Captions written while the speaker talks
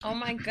Oh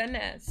my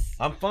goodness.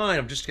 I'm fine.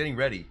 I'm just getting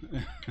ready.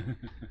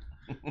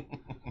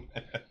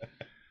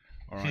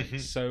 All right.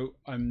 So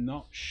I'm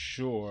not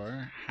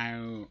sure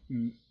how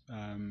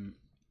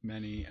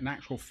many. In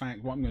actual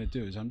fact, what I'm going to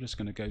do is I'm just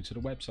going to go to the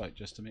website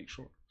just to make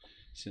sure.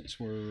 Since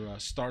we're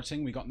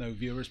starting, we got no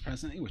viewers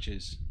presently, which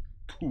is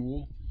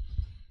cool.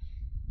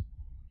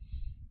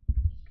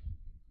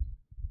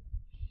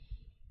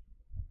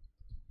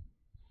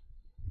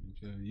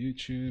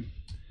 YouTube.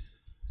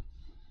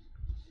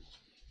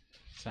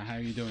 So how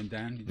you doing,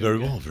 Dan? You doing Very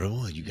good? well, very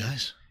well. You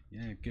guys?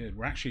 Yeah, good.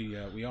 We're actually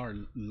we are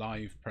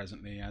live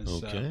presently as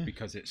Okay.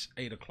 because it's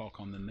 8 o'clock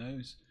on the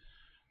nose.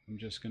 I'm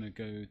just gonna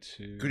go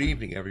to. Good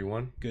evening,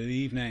 everyone. Good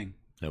evening.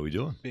 How we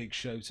doing? Big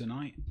show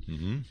tonight.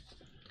 Mm-hmm.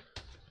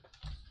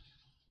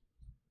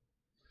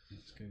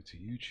 Let's go to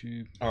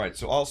YouTube. All right,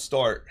 so I'll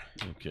start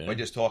Okay. by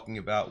just talking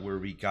about where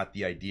we got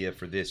the idea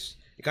for this.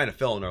 It kind of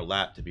fell in our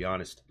lap, to be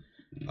honest.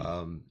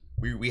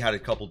 We had a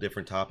couple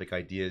different topic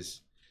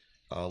ideas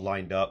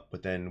lined up,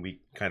 but then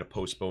we kind of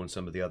postponed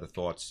some of the other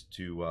thoughts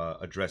to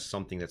address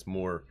something that's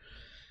more,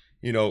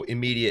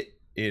 immediate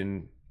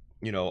in,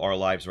 our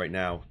lives right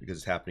now because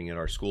it's happening in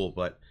our school.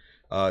 But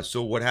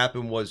so what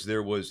happened was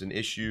there was an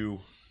issue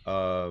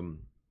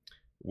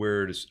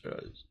where this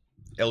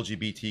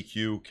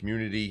LGBTQ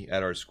community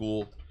at our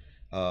school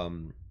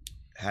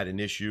had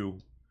an issue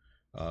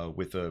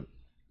with a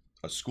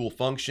school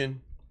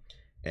function,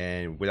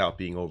 and without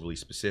being overly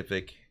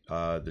specific,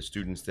 the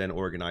students then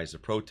organized a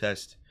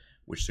protest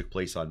which took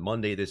place on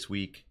Monday this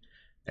week.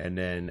 And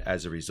then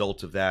as a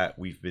result of that,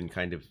 we've been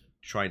kind of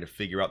trying to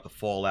figure out the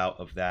fallout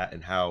of that,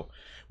 and how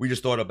we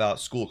just thought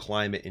about school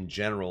climate in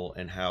general,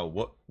 and how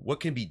what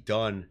can be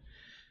done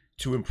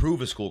to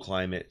improve a school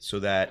climate so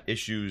that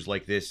issues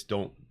like this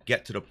don't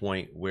get to the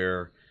point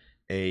where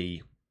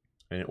an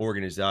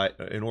organized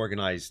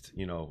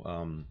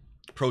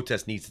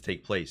protest needs to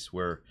take place,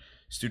 where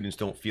students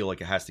don't feel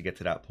like it has to get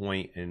to that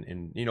point,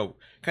 and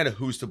kind of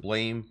who's to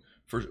blame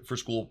for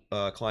school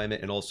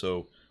climate, and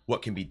also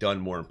what can be done.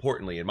 More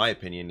importantly, in my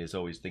opinion, is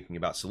always thinking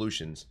about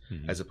solutions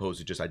as opposed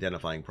to just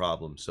identifying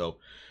problems. So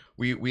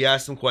we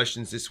asked some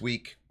questions this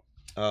week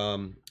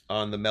on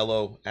the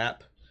Mello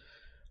app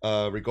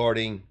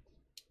regarding,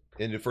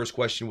 and the first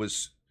question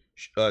was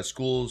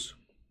schools,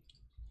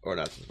 or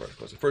not the first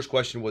question. The first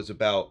question was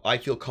about, I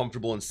feel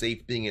comfortable and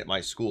safe being at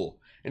my school.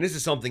 And this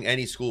is something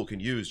any school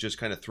can use. Just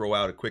kind of throw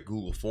out a quick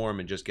Google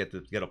form and just get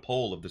a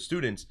poll of the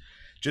students,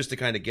 just to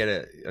kind of get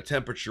a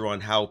temperature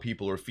on how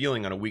people are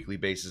feeling on a weekly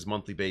basis,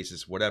 monthly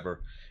basis,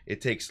 whatever. It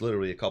takes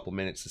literally a couple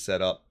minutes to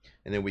set up,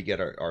 and then we get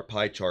our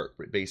pie chart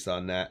based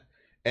on that.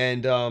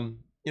 And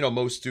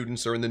most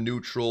students are in the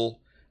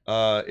neutral.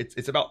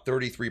 It's about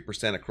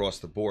 33% across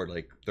the board.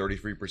 Like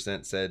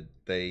 33% said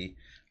they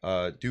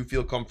do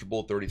feel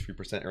comfortable,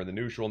 33% are in the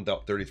neutral, and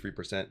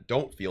 33%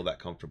 don't feel that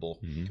comfortable.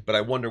 But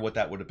I wonder what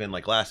that would have been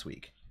like last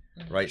week,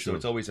 right? Sure. So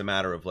it's always a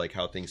matter of like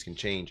how things can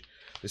change.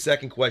 The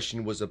second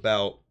question was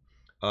about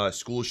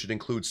schools should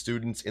include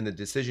students in the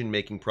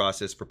decision-making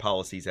process for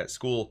policies at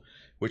school,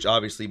 which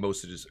obviously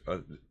most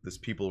of this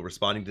people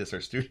responding to this are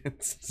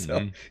students.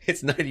 So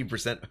it's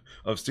 90%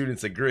 of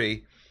students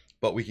agree,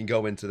 but we can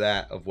go into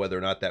that of whether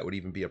or not that would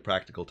even be a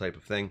practical type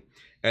of thing.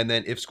 And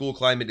then if school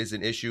climate is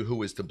an issue,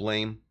 who is to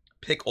blame?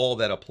 Pick all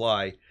that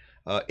apply.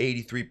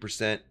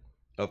 83%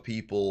 of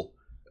people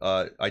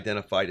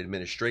identified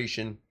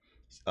administration,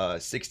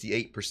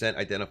 68%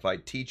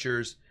 identified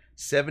teachers,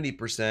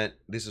 70%,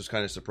 this is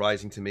kind of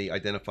surprising to me,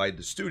 identified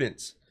the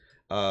students.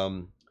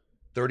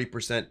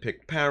 30%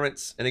 picked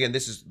parents, and again,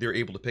 they're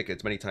able to pick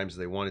as many times as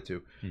they wanted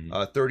to.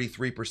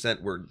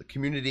 33% were the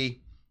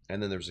community,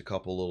 and then there's a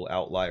couple little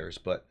outliers.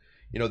 But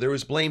there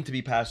was blame to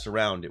be passed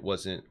around. It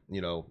wasn't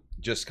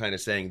just kind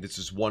of saying this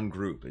is one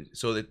group.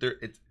 So that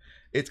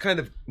it's kind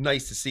of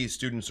nice to see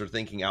students are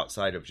thinking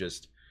outside of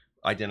just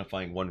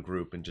identifying one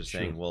group and just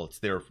saying, well, it's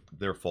their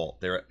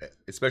fault.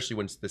 Especially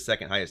when the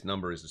second highest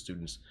number is the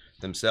students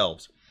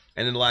themselves.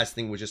 And then the last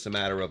thing was just a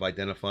matter of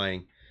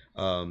identifying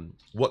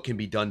what can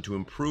be done to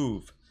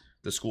improve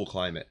the school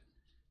climate,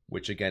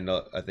 which again,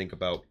 I think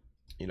about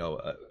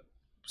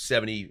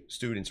 70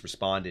 students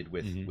responded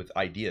with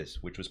ideas,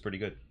 which was pretty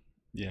good.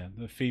 Yeah,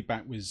 the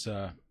feedback was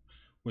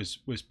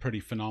pretty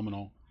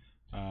phenomenal.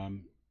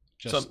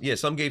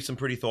 Some gave some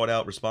pretty thought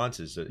out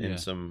responses and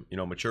some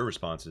mature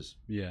responses.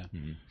 Yeah.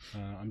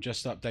 I'm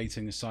just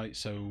updating the site,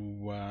 so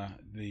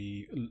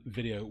the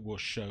video will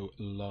show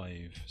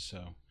live.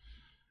 So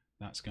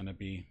that's going to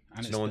be.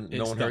 And no one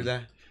heard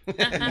that.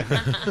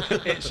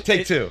 Take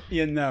Take two.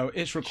 Yeah, no,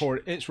 it's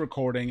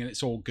recording, and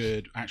it's all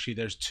good. Actually,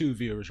 there's 2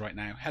 viewers right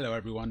now. Hello,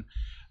 everyone.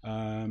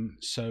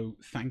 So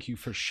thank you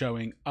for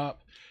showing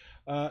up.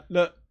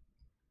 Look.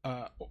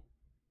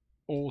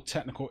 All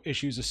technical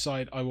issues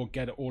aside, I will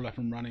get it all up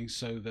and running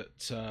so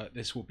that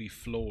this will be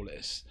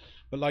flawless.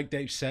 But like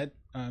Dave said,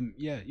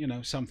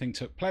 something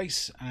took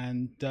place,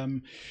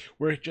 and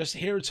we're just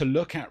here to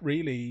look at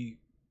really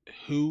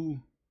who's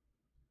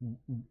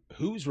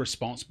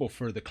responsible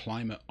for the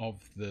climate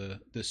of the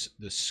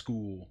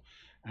school,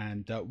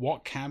 and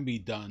what can be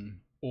done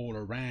all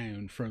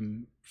around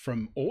from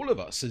all of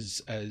us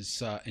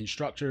as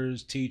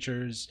instructors,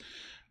 teachers,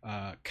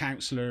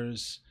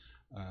 counselors.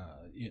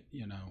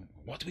 You know,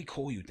 what do we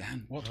call you,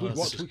 Dan? What do we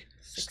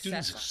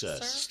Student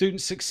success.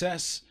 Student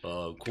success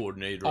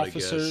Coordinator,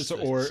 officers, I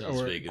guess. or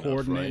Enough,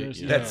 coordinators. right?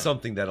 Yeah. That's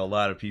something that a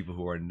lot of people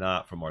who are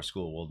not from our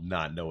school will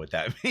not know what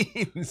that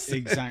means.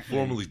 Exactly.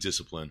 Formally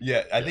disciplined.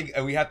 Yeah, I think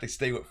we have to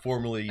stay with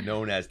formerly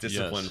known as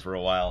discipline Yes. for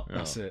a while.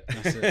 That's it.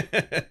 That's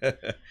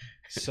it.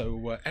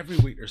 So every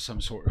week there's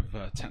some sort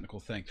of technical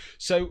thing.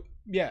 So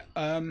yeah,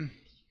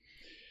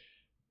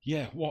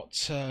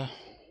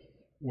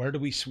 where do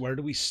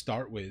we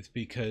start with?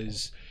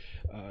 Because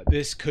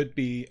this could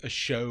be a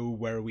show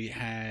where we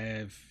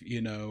have,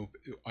 you know,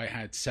 I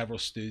had several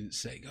students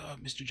saying, "Oh,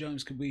 Mr.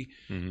 Jones, could we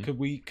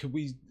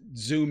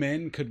zoom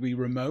in? Could we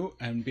remote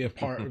and be a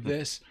part of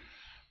this?"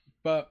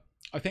 But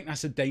I think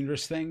that's a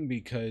dangerous thing,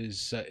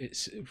 because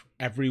it's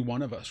every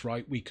one of us,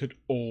 right? We could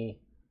all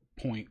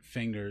point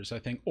fingers. I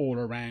think all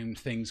around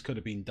things could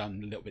have been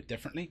done a little bit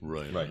differently.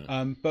 Right.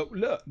 But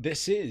look,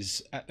 this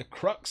is at the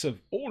crux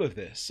of all of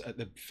this, at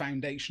the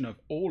foundation of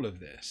all of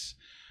this.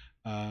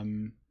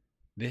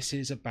 This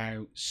is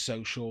about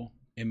social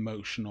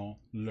emotional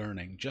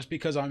learning. Just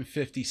because I'm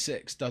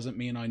 56 doesn't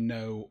mean I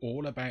know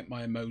all about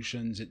my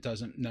emotions. It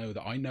doesn't know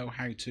that I know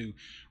how to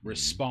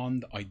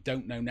respond. I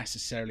don't know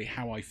necessarily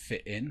how I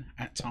fit in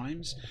at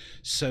times.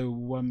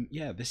 So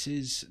this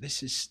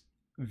is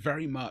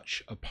very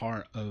much a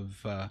part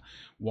of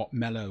what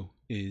Mello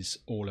is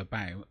all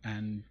about,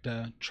 and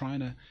trying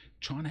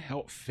to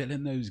help fill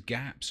in those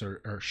gaps,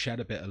 or shed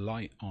a bit of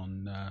light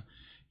on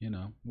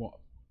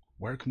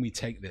where can we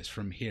take this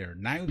from here.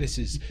 Now this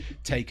is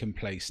taken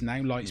place,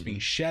 now light's being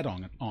shed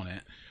on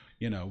it,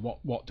 you know,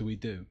 what do we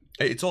do?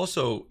 It's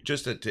also,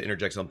 just to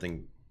interject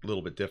something a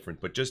little bit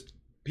different, but just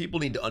people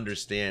need to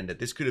understand that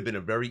this could have been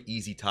a very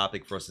easy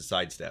topic for us to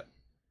sidestep,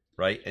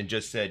 right? And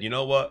just said, you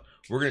know what,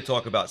 we're going to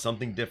talk about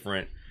something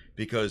different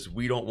because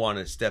we don't want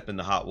to step in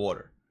the hot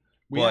water.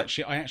 I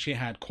actually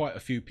had quite a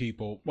few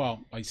people.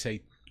 Well, I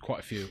say quite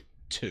a few.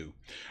 Two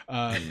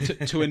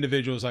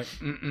individuals like,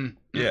 I'm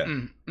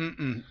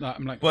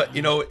like, but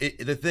you know,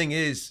 the thing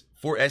is,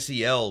 for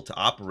SEL to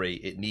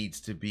operate, it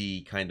needs to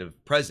be kind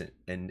of present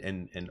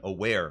and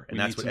aware, and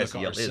that's what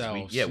SEL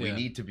is. We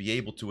need to be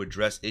able to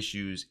address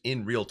issues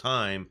in real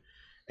time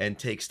and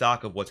take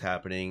stock of what's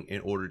happening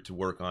in order to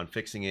work on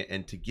fixing it,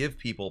 and to give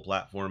people a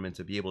platform and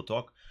to be able to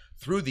talk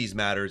through these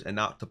matters and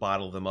not to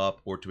bottle them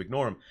up or to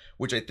ignore them,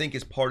 which I think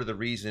is part of the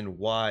reason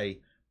why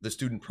the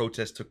student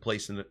protest took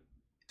place to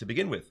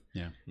begin with.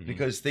 Yeah.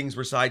 Because things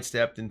were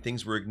sidestepped and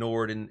things were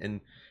ignored,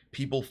 and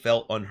people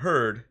felt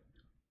unheard.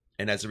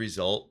 And as a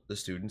result, the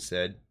students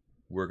said,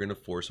 we're going to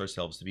force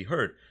ourselves to be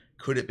heard.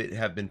 Could it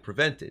have been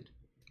prevented?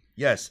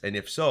 Yes. And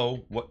if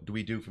so, what do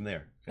we do from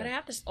there? But I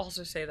have to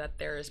also say that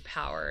there is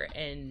power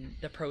in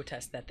the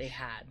protest that they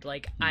had.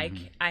 Like,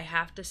 I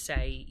have to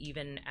say,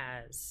 even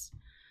as,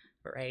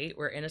 right,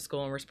 we're in a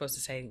school and we're supposed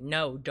to say,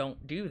 no,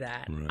 don't do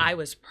that. Right. I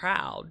was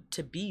proud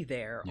to be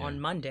there on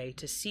Monday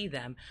to see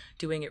them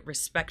doing it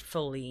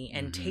respectfully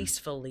and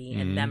tastefully,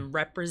 and them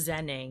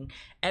representing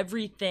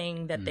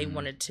everything that they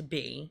wanted to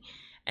be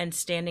and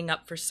standing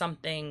up for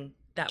something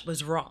that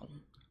was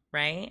wrong.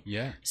 Right?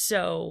 Yeah.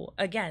 So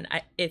again,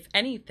 if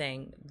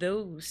anything,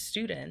 those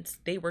students,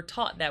 they were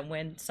taught that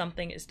when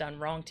something is done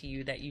wrong to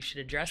you, that you should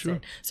address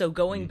it. So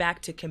going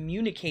back to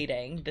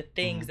communicating the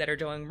things that are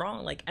doing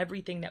wrong, like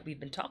everything that we've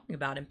been talking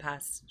about in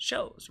past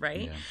shows,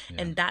 right?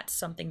 And that's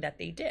something that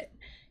they did,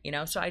 you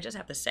know? So I just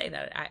have to say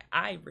that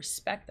I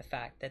respect the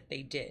fact that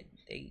they did.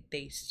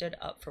 They stood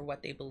up for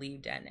what they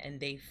believed in,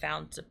 and they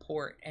found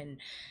support. And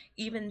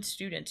even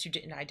students who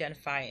didn't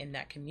identify in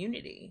that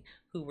community,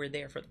 who were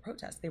there for the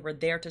protest, they were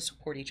there to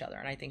support each other.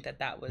 And I think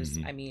that was,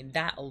 I mean,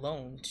 that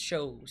alone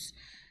shows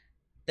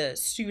the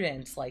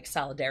students' like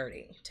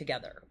solidarity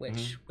together,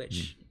 which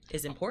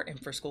is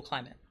important for school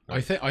climate. I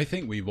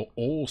think we've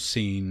all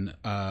seen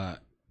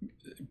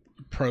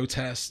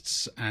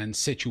protests and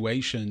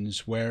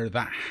situations where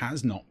that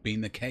has not been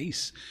the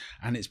case,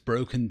 and it's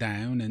broken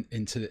down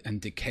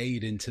and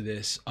decayed into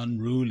this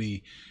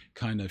unruly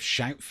kind of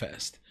shout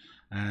fest,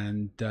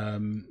 and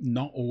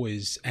not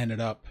always ended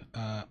up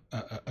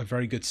a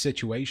very good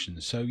situation.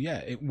 So yeah,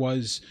 it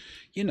was,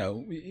 you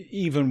know,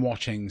 even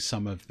watching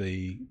some of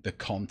the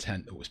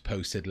content that was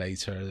posted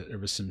later, there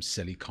was some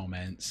silly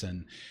comments,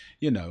 and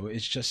you know,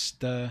 it's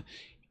just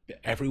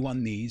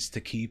everyone needs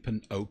to keep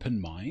an open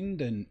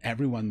mind, and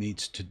everyone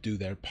needs to do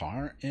their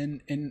part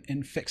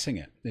in fixing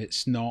it.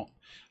 It's not,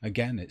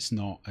 again, it's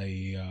not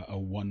a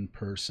one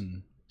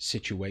person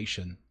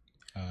situation.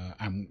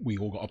 And we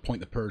all got to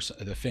point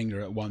the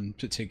finger at one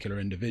particular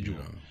individual.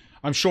 Yeah.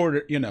 I'm sure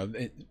that, you know,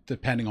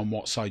 depending on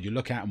what side you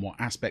look at and what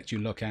aspect you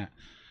look at.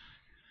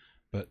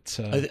 But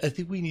I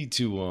think we need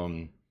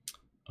to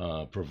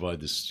provide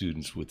the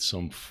students with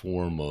some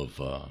form of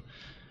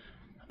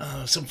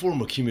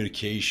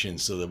communication,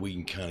 so that we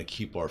can kind of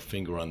keep our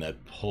finger on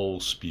that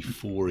pulse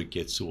before it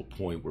gets to a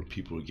point where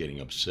people are getting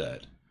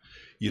upset.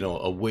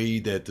 a way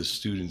that the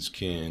students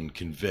can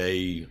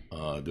convey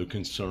their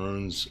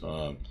concerns.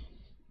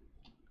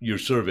 Your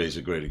survey is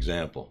a great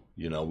example.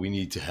 We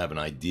need to have an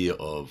idea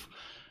of,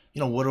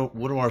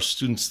 what are our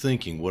students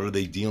thinking? What are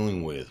they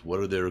dealing with? What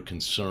are their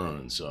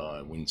concerns?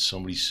 When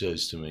somebody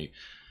says to me,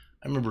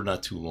 I remember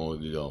not too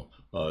long ago,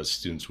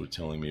 students were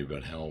telling me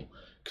about how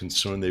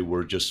concerned they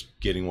were just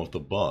getting off the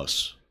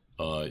bus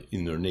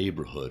in their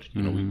neighborhood.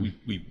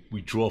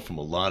 We draw from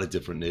a lot of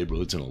different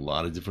neighborhoods in a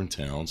lot of different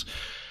towns,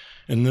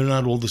 and they're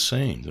not all the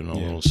same. They're not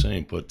all the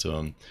same. But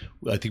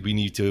I think we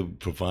need to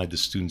provide the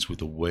students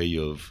with a way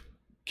of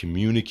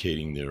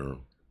communicating their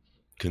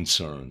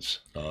concerns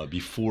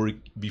before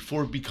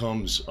it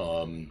becomes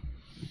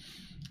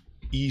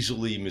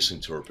easily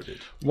misinterpreted.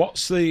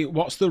 What's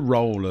the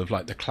role of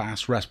like the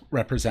class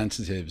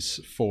representatives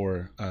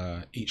for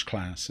each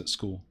class at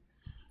school?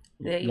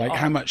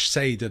 How much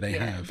say do they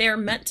have? They're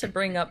meant to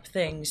bring up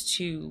things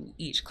to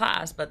each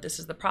class, but this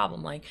is the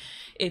problem. Like,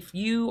 if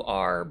you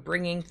are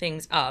bringing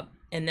things up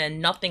and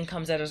then nothing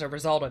comes out as a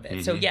result of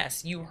it. So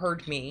yes, you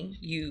heard me.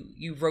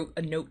 You wrote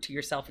a note to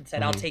yourself and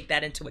said, I'll take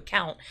that into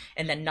account,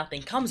 and then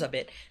nothing comes of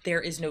it.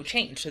 There is no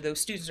change. So those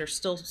students are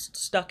still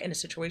stuck in a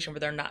situation where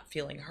they're not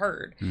feeling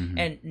heard,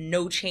 and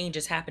no change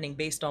is happening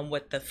based on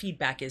what the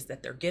feedback is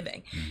that they're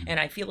giving. And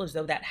I feel as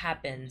though that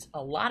happens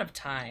a lot of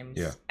times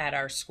at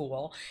our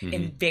school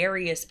in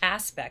various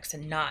aspects,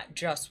 and not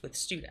just with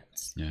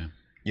students.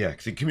 Yeah,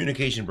 because the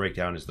communication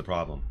breakdown is the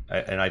problem.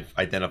 And I've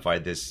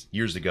identified this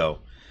years ago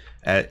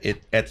at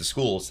the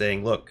school,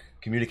 saying, look,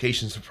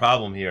 communication's a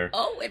problem here.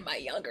 Oh, in my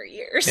younger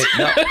years.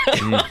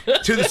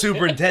 To the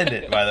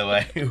superintendent, by the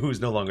way, who's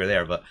no longer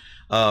there. But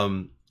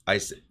I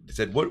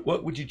said,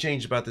 what would you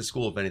change about this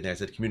school, if anything? I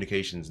said,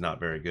 communication's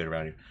not very good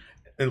around here.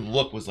 And the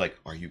look was like,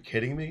 are you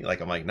kidding me? Like,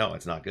 I'm like, no,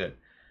 it's not good.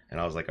 And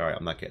I was like, all right,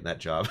 I'm not getting that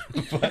job.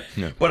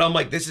 But I'm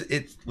like,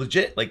 it's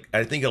legit. Like,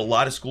 I think a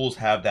lot of schools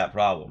have that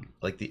problem,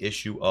 like the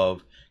issue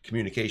of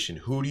communication.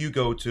 Who do you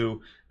go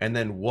to? And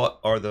then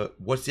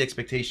what's the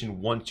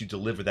expectation once you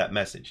deliver that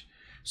message?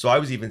 So I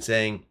was even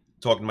saying,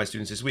 talking to my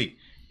students this week,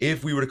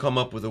 if we were to come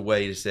up with a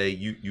way to say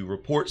you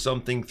report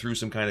something through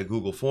some kind of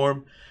Google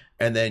form,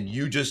 and then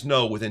you just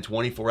know within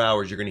 24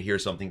 hours you're going to hear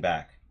something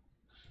back.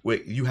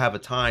 You have a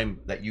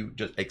time that you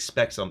just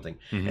expect something.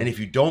 And if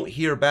you don't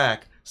hear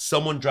back,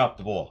 someone dropped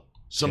the ball.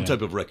 Some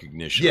type of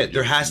recognition. Yeah,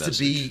 there has to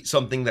be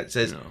something that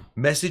says,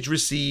 message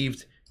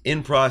received,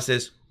 in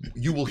process,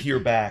 you will hear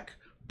back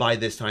by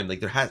this time.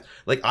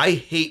 I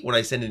hate when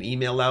I send an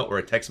email out or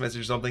a text message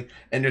or something,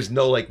 and there's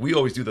no, we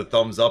always do the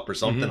thumbs up or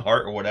something,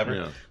 heart or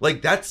whatever.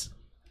 That's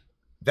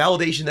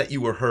validation that you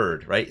were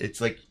heard, right?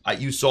 It's like,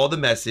 you saw the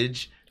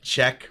message,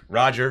 check,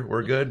 Roger,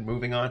 we're good,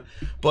 moving on.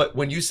 But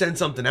when you send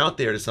something out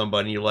there to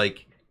somebody, you're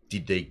like,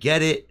 did they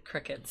get it?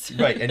 Crickets.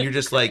 Right, and you're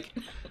just like,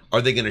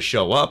 are they going to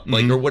show up?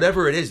 Or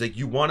whatever it is,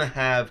 you want to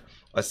have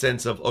a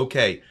sense of,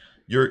 okay,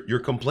 your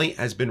complaint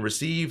has been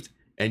received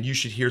and you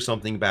should hear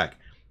something back.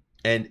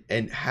 And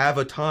have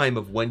a time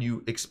of when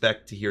you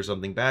expect to hear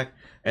something back,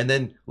 and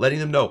then letting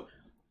them know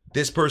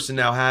this person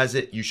now has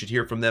it, you should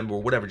hear from them,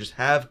 or whatever. Just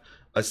have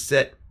a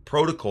set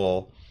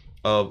protocol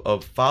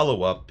of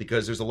follow-up,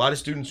 because there's a lot of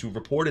students who've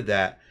reported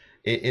that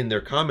in their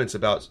comments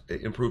about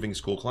improving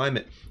school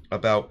climate,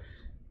 about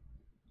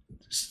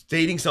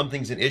stating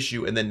something's an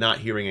issue and then not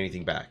hearing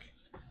anything back,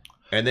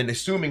 and then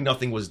assuming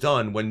nothing was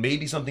done when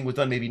maybe something was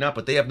done, maybe not,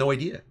 but they have no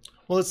idea.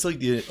 Well, it's like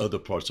the other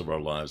parts of our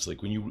lives.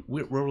 Like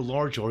we're a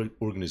large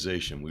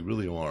organization. We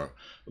really are.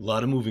 A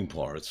lot of moving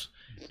parts,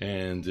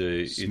 and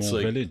it's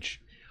like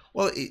village.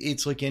 Well,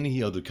 it's like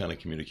any other kind of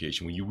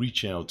communication. When you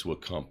reach out to a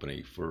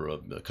company for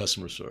a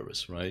customer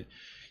service, right?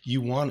 You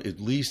want at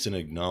least an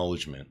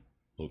acknowledgement,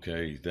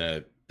 okay,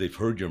 that they've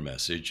heard your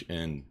message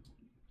and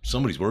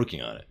somebody's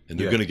working on it, and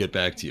they're going to get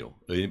back to you.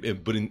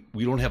 But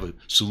we don't have a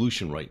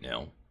solution right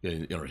now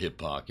in our hip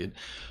pocket,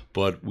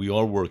 but we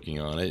are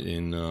working on it,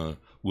 and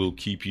we'll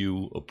keep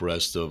you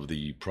abreast of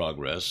the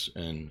progress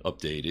and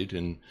updated.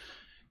 And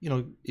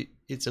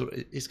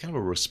it's kind of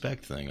a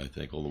respect thing, I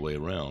think, all the way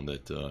around,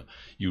 that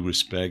you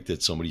respect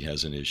that somebody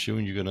has an issue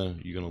and you're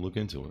gonna look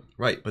into it.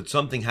 Right, but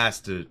something has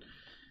to.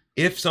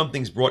 If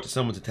something's brought to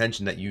someone's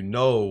attention that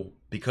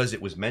because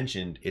it was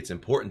mentioned, it's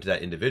important to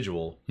that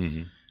individual.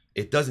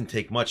 It doesn't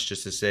take much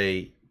just to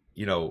say,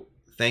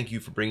 thank you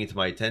for bringing it to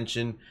my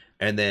attention,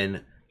 and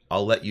then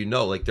I'll let you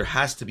know. There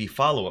has to be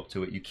follow-up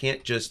to it. You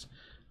can't just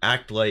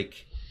act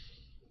like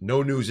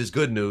no news is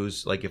good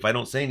news. If I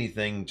don't say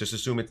anything, just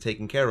assume it's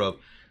taken care of.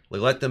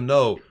 Let them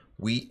know.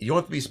 You don't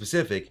have to be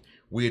specific.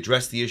 We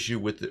address the issue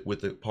with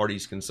the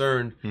parties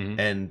concerned,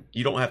 and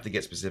you don't have to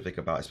get specific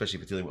about, especially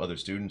if you're dealing with other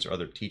students or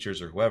other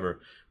teachers or whoever.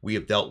 We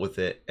have dealt with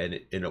it, and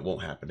it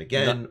won't happen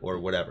again, or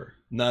whatever.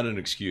 Not an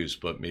excuse,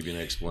 but maybe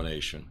an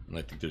explanation. And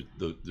I think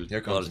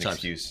there comes an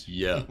excuse.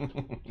 Yeah,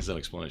 it's an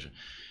explanation.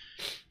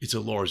 It's a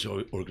large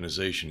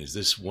organization. Is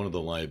this one of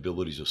the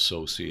liabilities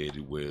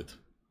associated with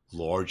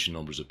large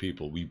numbers of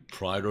people? We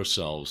pride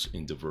ourselves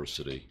in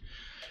diversity.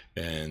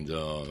 And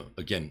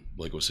again,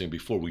 like I was saying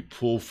before, we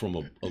pull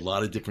from a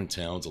lot of different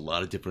towns, a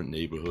lot of different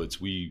neighborhoods.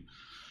 We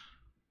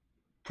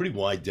pretty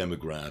wide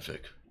demographic,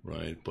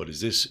 right? But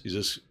is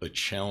this a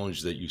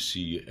challenge that you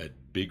see at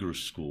bigger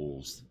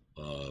schools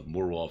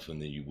more often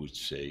than you would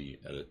say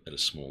at a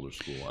smaller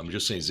school? I'm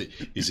just saying,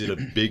 is it a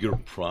bigger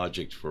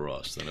project for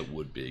us than it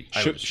would be?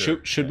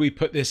 Should we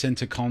put this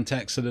into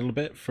context a little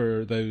bit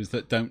for those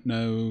that don't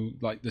know,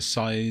 like the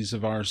size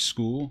of our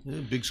school? Yeah,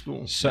 big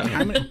school. So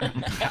how many?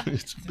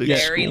 It's a big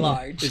Very school.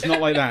 large. It's not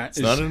like that. It's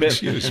not an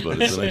excuse,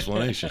 but it's an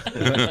explanation.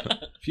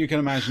 If you can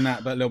imagine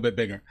that, but a little bit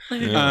bigger.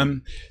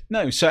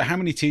 No. So how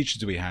many teachers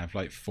do we have?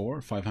 Like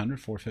 400, 500,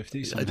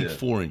 450? I think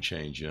 4 and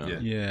change. Yeah.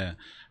 Yeah.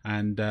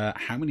 And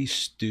how many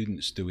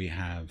students do we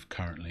have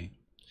currently?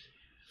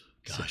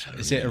 Gosh, I don't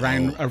Is it even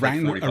around know.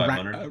 around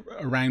 4,500?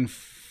 around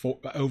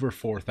over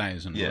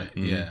 4,000? Yeah. Right?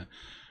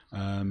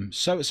 Yeah.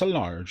 So it's a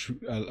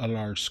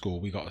large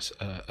school. We got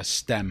a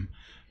STEM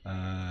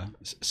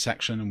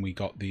section, and we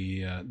got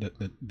the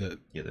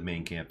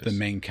main campus. the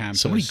main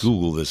campus. Somebody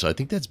Google this. I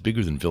think that's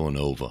bigger than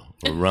Villanova,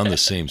 or around the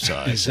same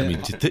size. I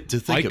mean, to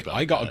think about.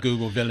 I got to that.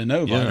 Google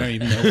Villanova. I don't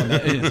even know what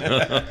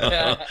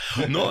that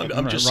is. No,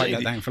 I'm just write saying.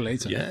 that down for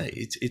later. Yeah,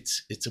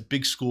 it's a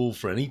big school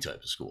for any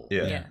type of school.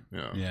 Yeah.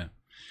 Yeah.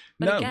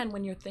 But No. again,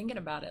 when you're thinking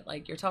about it,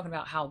 like you're talking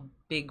about how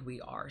big we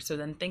are. So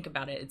then think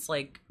about it. It's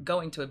like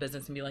going to a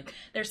business and be like,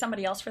 there's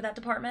somebody else for that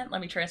department.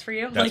 Let me transfer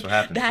you. That's like, what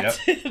happens.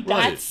 That's,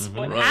 that's Right.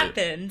 what Right.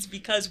 happens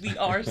because we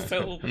are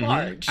so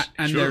large.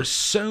 And Sure. there's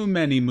so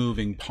many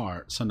moving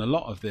parts, and a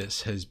lot of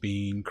this has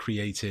been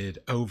created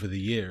over the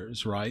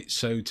years, right?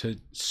 So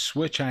to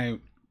switch out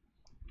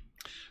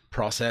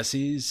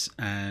processes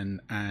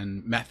and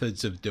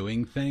methods of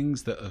doing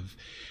things that have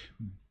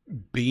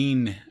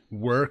been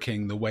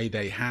working the way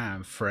they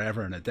have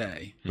forever and a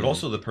day. But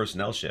also the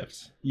personnel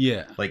shifts.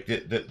 Yeah. Like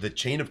the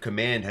chain of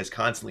command has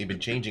constantly been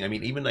changing. I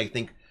mean, even I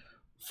think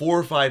 4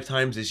 or 5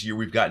 times this year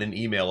we've gotten an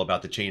email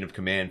about the chain of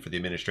command for the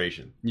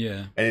administration.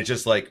 Yeah. And it's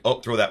just like,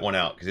 oh, throw that one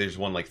out, because there's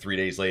one like 3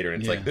 days later,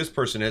 and it's Yeah. like, this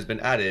person has been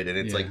added, and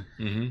it's Yeah. like,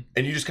 Mm-hmm.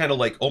 and you just kind of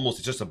like almost,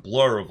 it's just a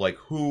blur of like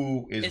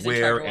who is Is in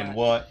where charge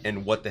of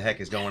and what the heck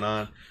is going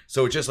on.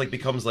 So it just like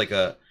becomes like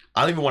I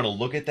don't even want to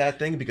look at that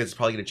thing because it's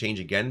probably going to change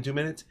again in 2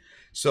 minutes.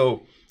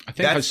 So I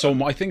think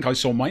I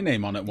saw my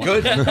name on it once.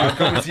 good. I'll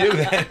go with you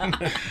then.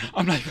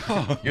 I'm like,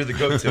 oh. You're the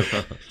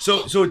go-to.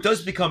 So it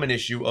does become an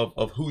issue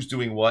of who's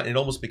doing what, and it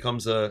almost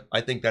becomes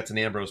I think that's an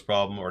Ambrose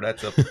problem, or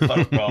that's a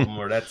Puff problem,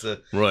 or that's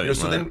a Right.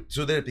 so right.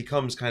 then it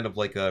becomes kind of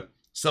like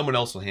someone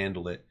else will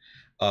handle it,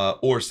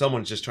 or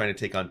someone's just trying to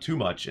take on too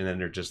much, and then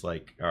they're just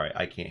like, all right,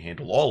 I can't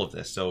handle all of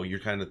this. So you're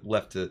kind of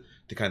left to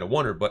kind of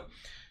wonder. But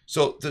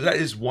so that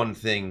is one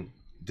thing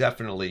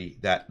definitely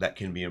that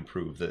can be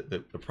improved.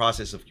 The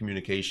process of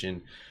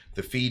communication,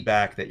 the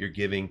feedback that you're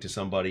giving to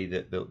somebody,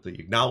 the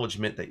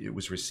acknowledgement that it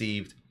was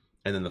received,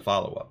 and then the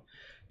follow-up.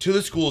 To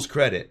the school's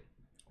credit,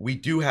 we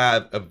do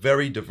have a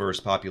very diverse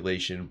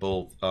population,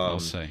 both I'll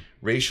say.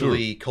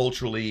 racially,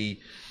 culturally,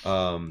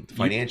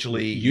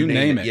 financially. You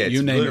name it. Yeah, it's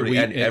you name it. literally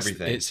and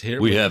everything. It's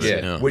here. We with have us.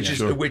 it. Yeah,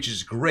 Yeah, which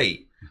is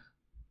great.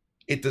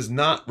 It does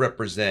not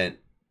represent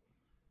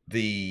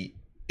the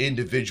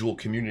individual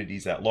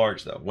communities at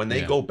large, though. When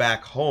they Yeah. go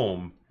back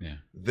home, Yeah.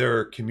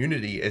 their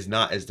community is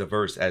not as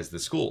diverse as the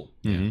school.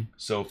 Mhm.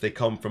 So if they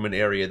come from an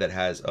area that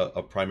has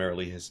a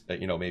primarily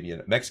maybe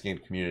a Mexican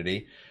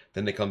community,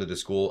 then they come to the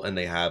school and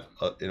they have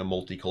in a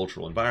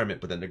multicultural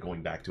environment, but then they're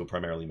going back to a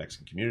primarily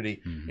Mexican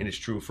community, and it's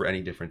true for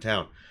any different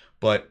town.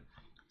 But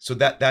so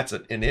that's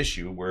an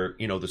issue where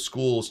the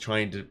school's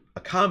trying to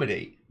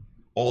accommodate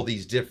all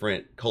these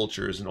different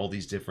cultures and all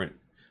these different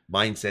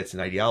mindsets and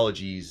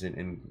ideologies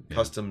and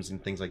customs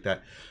and things like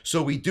that.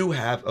 So we do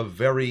have a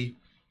very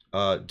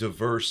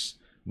diverse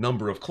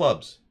number of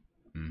clubs,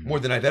 more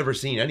than I've ever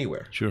seen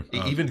anywhere. Sure.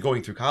 Even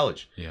going through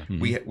college. Yeah.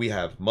 We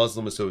have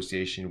Muslim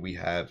Association, we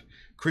have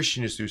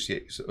Christian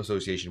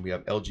Association, we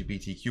have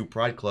LGBTQ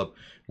Pride Club,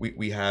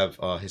 we have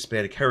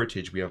Hispanic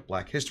Heritage, we have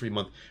Black History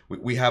Month,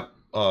 we have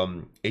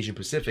Asian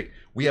Pacific.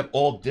 We have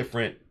all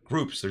different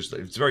groups.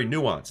 It's very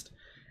nuanced.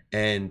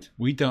 And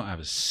We don't have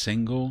a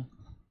single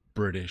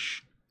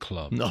British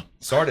club. No.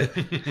 start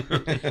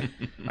it.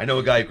 I know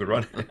a guy who could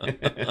run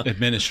it.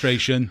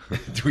 Administration.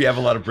 Do we have a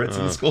lot of Brits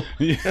in the school?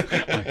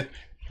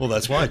 Well,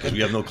 that's why, because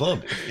we have no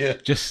club. Yeah.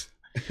 Just,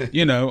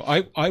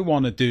 I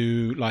want to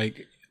do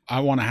I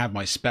want to have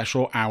my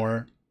special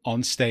hour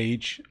on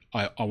stage.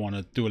 I want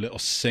to do a little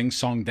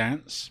sing-song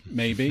dance,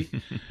 maybe.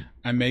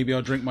 And maybe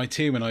I'll drink my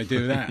tea when I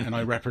do that and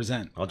I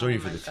represent. I'll join you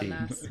Oh for my the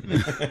team.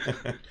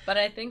 goodness. But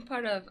I think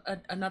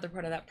another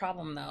part of that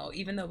problem, though,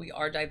 even though we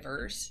are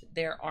diverse,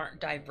 there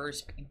aren't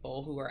diverse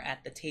people who are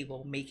at the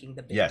table making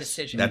the big Yes,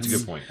 decisions. that's a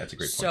good point. That's a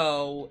great point.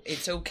 So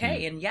it's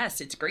okay. And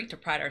yes, it's great to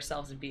pride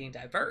ourselves in being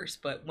diverse.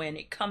 But when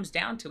it comes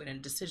down to it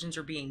and decisions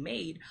are being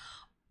made,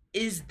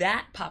 is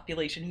that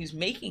population who's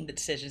making the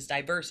decisions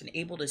diverse and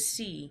able to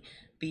see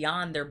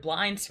beyond their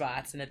blind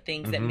spots and the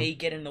things that may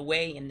get in the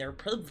way in their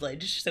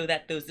privilege, so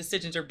that those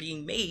decisions are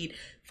being made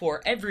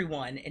for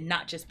everyone and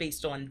not just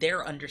based on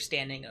their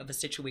understanding of a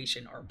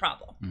situation or a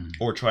problem.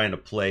 Or trying to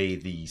play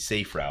the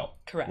safe route.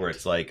 Correct. Where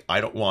it's like, I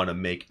don't want to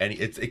make any,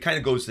 it kind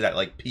of goes to that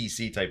like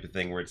PC type of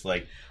thing where it's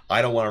like,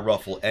 I don't want to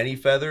ruffle any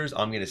feathers.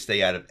 I'm going to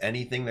stay out of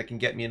anything that can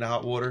get me into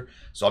hot water.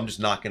 So I'm just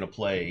not going to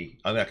play.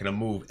 I'm not going to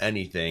move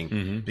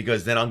anything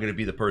because then I'm going to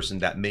be the person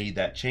that made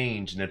that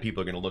change. And then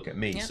people are going to look at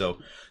me. Yeah. So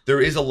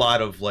there is a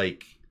lot of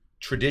like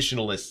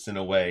traditionalists in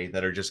a way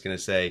that are just going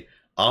to say,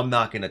 I'm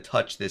not going to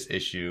touch this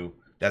issue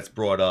that's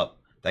brought up.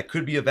 That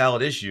could be a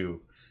valid issue.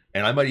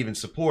 And I might even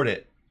support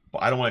it.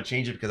 But I don't want to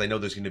change it because I know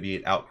there's going to be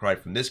an outcry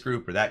from this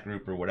group or that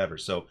group or whatever.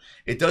 So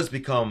it does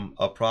become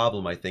a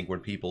problem, I think, when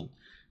people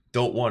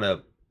don't want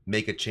to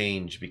make a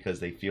change because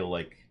they feel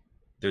like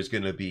there's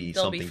going to be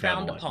They'll something be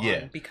frowned down the upon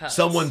line. because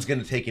Someone's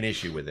going to take an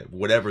issue with it,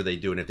 whatever they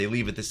do. And if they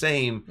leave it the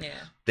same,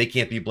 they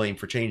can't be blamed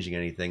for changing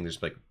anything.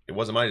 There's like, it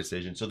wasn't my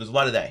decision. So there's a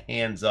lot of that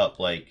hands up,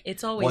 like,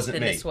 it's always wasn't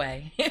been me. this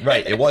way.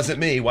 Right. It wasn't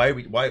me. Why do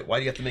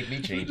you have to make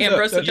me change?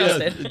 Ambrose Yeah,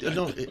 adjusted.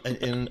 no,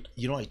 and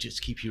you know, I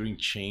just keep hearing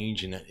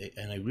change, and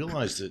I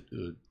realize that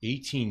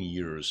 18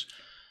 years,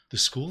 the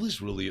school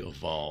has really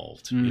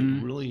evolved.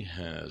 It really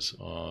has,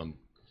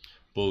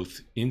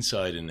 both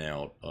inside and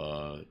out.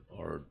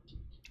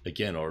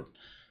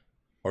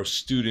 Our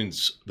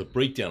students, the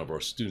breakdown of our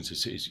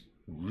students is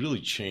really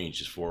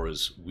changed as far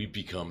as we've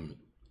become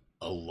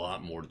a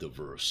lot more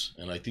diverse,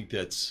 and I think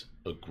that's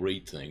a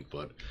great thing.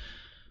 But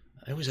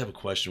I always have a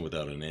question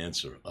without an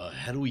answer.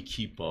 How do we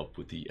keep up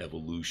with the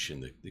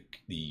evolution,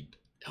 the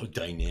how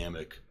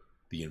dynamic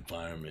the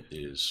environment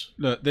is?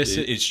 Look,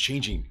 it's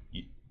changing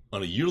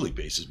on a yearly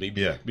basis,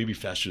 maybe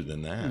faster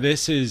than that.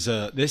 This is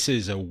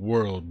a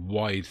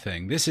worldwide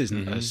thing. This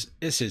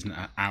isn't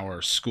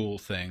our school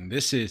thing.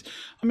 This is,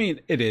 I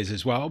mean, it is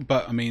as well,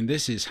 but I mean,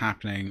 this is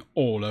happening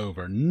all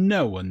over.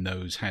 No one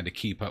knows how to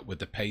keep up with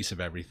the pace of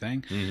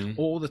everything.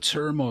 All the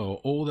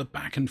turmoil, all the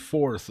back and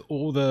forth,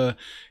 all the,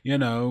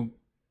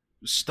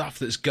 stuff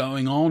that's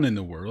going on in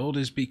the world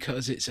is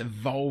because it's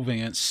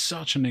evolving at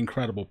such an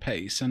incredible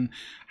pace. And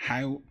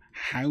how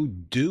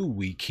do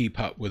we keep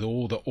up with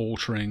all the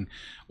altering,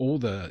 all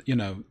the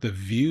the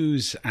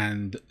views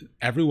and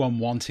everyone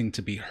wanting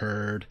to be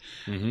heard,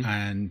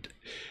 and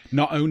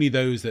not only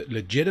those that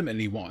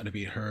legitimately want to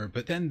be heard,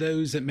 but then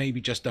those that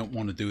maybe just don't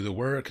want to do the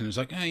work and it's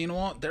like, hey, you know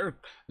what, they're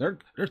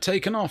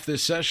taking off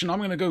this session, I'm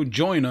going to go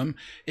join them.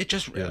 It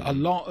just a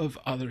lot of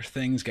other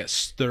things get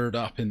stirred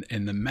up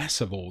in the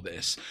mess of all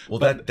this. Well,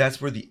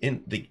 that's where the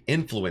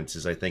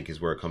influences, I think,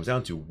 is where it comes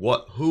down to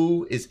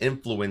who is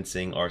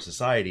influencing our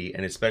society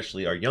and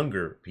especially our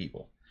younger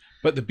people.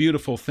 But the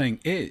beautiful thing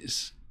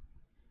is,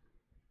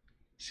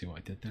 see what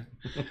I did there?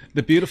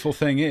 The beautiful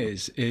thing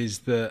is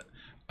that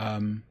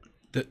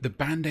the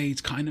Band-Aid's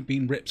kind of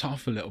being ripped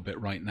off a little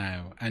bit right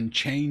now, and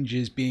change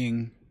is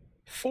being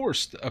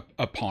forced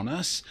upon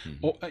us.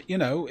 Or,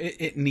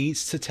 it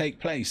needs to take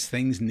place.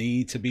 Things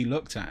need to be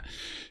looked at.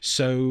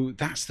 So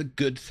that's the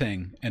good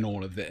thing in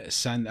all of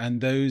this.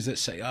 And those that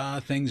say,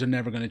 things are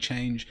never going to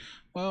change,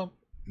 well,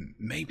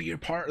 maybe you're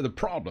part of the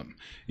problem,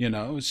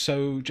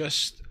 so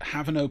just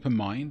have an open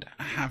mind,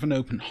 have an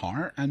open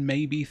heart, and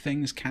maybe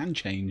things can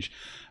change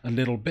a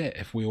little bit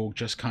if we all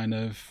just kind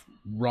of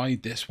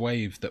ride this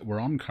wave that we're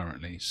on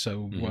currently.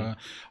 So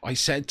I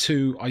said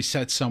to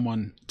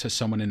someone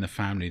in the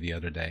family the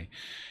other day,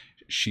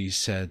 she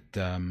said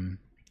what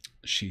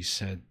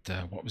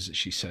was it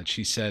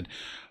she said,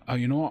 oh,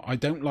 you know what, I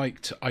don't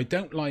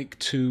like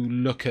to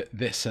look at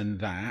this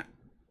and that.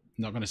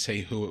 I'm not going to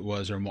say who it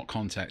was or in what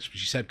context, but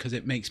she said, because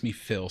it makes me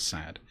feel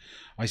sad.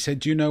 I said,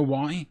 do you know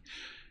why?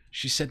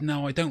 She said,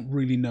 no, I don't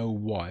really know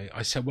why.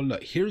 I said, well,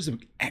 look, here's the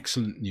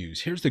excellent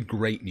news. Here's the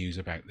great news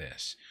about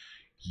this.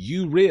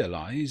 You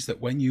realize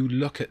that when you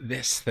look at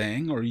this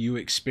thing or you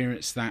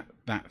experience that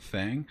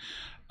thing,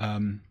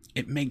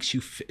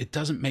 it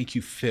doesn't make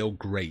you feel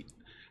great.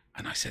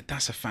 And I said,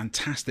 that's a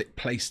fantastic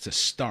place to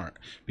start,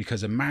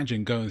 because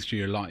imagine going through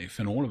your life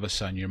and all of a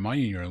sudden you're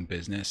minding your own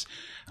business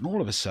and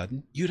all of a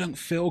sudden you don't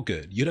feel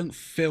good. You don't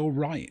feel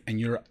right and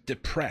you're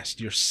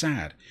depressed. You're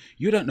sad.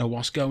 You don't know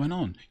what's going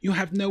on. You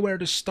have nowhere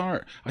to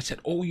start. I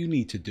said, all you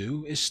need to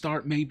do is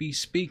start maybe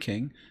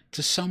speaking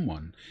to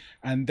someone,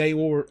 and they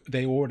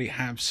already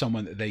have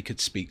someone that they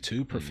could speak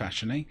to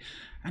professionally,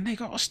 and they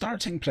got a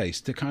starting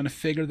place to kind of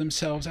figure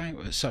themselves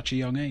out at such a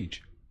young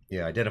age.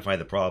 Yeah, identify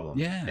the problem.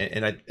 Yeah,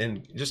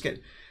 and just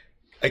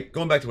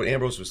going back to what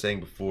Ambrose was saying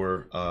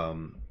before,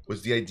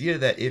 was the idea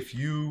that if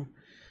you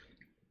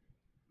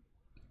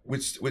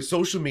with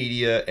social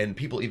media and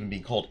people even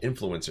being called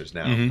influencers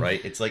now,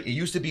 right? It's like it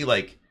used to be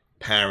like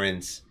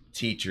parents,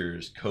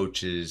 teachers,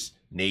 coaches,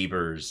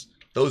 neighbors.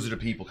 Those are the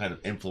people kind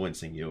of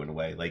influencing you in a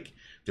way. Like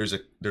there's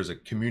a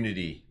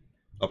community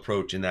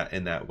approach in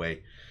that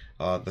way,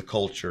 the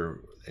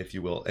culture, if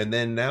you will. And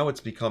then now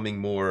it's becoming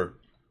more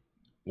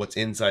what's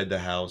inside the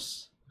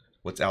house,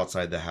 what's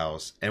outside the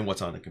house, and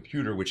what's on the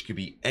computer, which could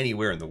be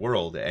anywhere in the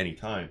world at any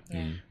time,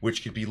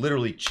 which could be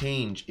literally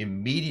changed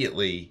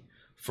immediately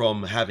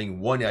from having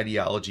one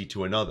ideology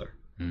to another.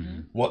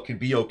 What can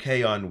be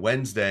okay on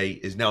Wednesday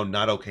is now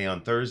not okay on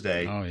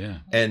Thursday. Oh yeah.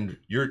 And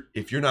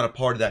if you're not a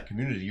part of that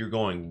community, you're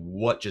going,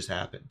 what just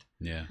happened?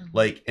 Yeah.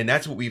 Like, and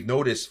that's what we've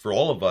noticed for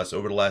all of us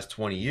over the last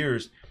 20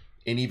 years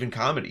in even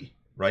comedy,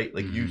 right?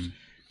 Like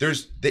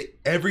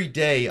every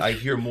day I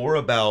hear more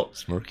about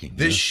Smirking.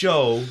 this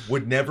show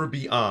would never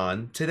be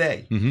on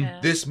today. Yeah.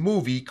 This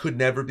movie could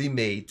never be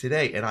made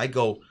today. And I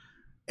go,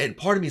 and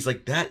part of me is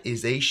like, that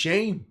is a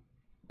shame.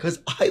 Because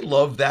I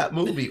love that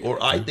movie,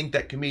 or I think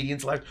that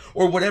comedian's life,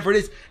 or whatever it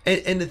is.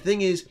 And the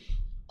thing is,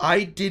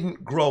 I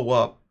didn't grow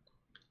up,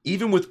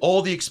 even with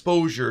all the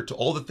exposure to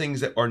all the things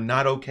that are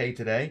not okay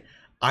today,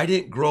 I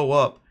didn't grow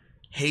up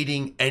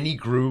hating any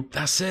group.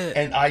 That's it.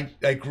 And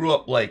I grew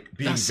up like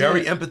being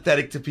very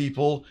empathetic to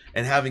people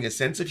and having a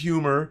sense of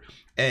humor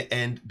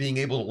and being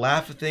able to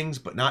laugh at things,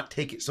 but not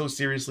take it so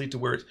seriously to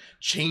where it's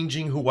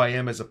changing who I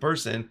am as a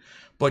person,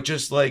 but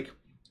just like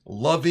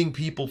loving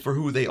people for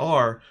who they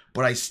are.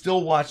 But I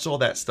still watched all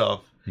that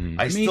stuff.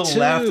 I still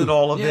laughed at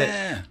all of it.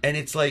 And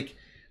it's like,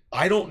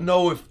 I don't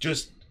know if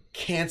just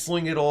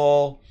canceling it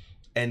all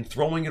and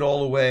throwing it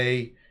all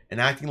away and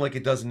acting like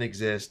it doesn't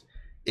exist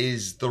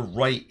is the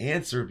right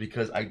answer,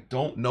 because I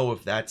don't know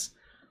if that's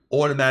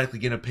automatically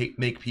going to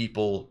make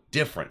people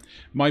different.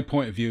 My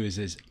point of view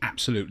is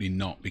absolutely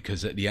not,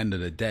 because at the end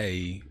of the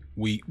day,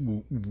 we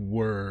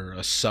were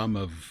a sum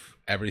of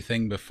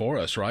everything before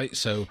us, right?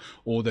 So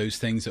all those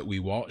things that we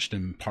watched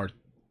and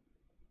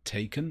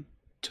tooken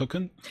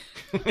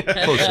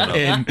Close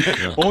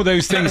enough. all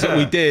those things that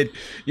we did,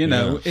 you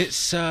know,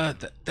 it's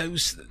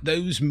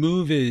those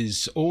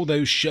movies, all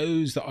those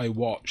shows that I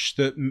watched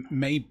that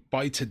made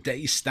by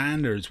today's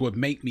standards would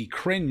make me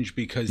cringe,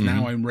 because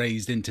now I'm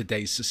raised in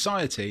today's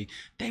society.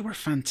 They were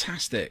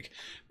fantastic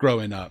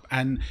growing up,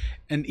 and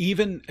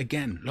even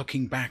again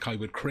looking back, I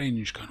would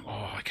cringe, going,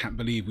 oh, I can't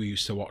believe we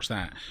used to watch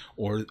that,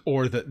 or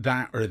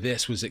that or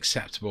this was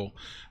acceptable.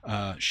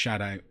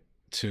 Shout out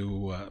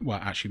to well,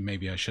 actually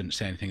maybe I shouldn't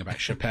say anything about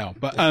Chappelle,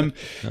 but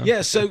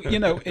yeah, so you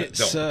know,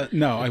 it's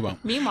no, I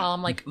won't. Meanwhile,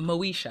 I'm like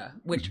Moesha,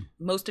 which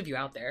most of you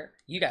out there,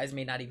 you guys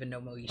may not even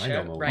know Moesha, I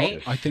know Moesha.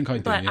 right? I think I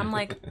do, But yeah. I'm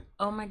like,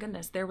 oh my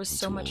goodness, there was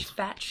so much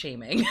fat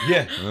shaming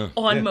Yeah.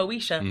 on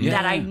Moesha Yeah.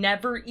 that I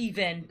never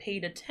even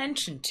paid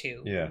attention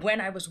to Yeah. when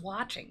I was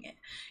watching it,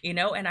 you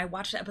know. And I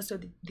watched the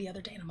episode the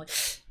other day, and I'm like,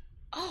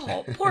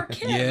 oh, poor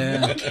Kim.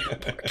 Yeah. Okay,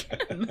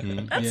 poor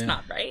Kim. That's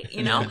not right,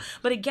 you know?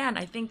 But again,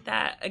 I think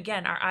that,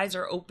 again, our eyes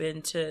are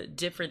open to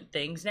different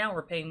things now.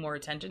 We're paying more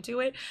attention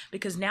to it,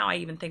 because now I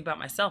even think about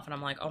myself, and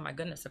I'm like, oh my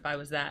goodness, if I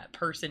was that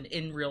person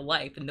in real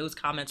life and those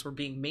comments were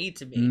being made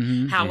to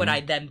me, how would I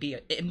then be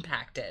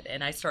impacted?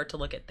 And I start to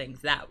look at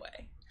things that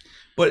way.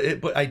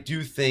 But I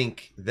do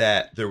think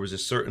that there was a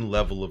certain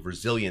level of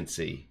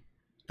resiliency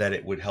that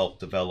it would help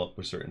develop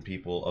with certain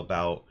people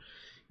about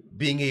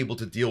being able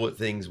to deal with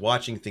things,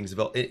 watching things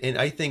develop. And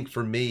I think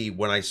for me,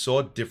 when I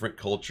saw different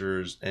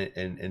cultures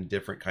and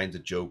different kinds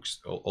of jokes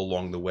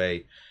along the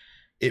way,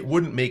 it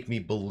wouldn't make me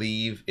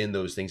believe in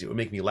those things. It would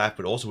make me laugh,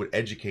 but also would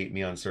educate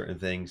me on certain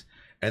things.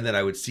 And then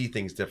I would see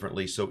things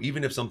differently. So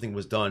even if something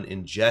was done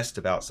in jest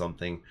about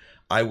something,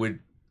 I would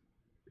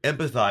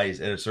empathize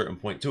at a certain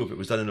point too. If it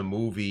was done in a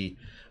movie,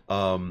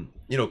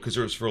 you know, because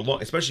there was for a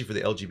long, especially for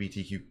the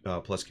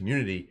LGBTQ plus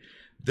community,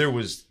 it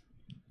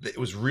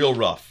was real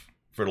rough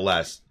for the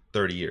last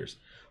 30 years.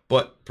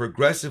 But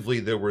progressively,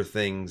 there were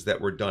things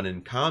that were done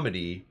in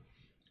comedy,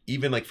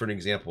 even like, for an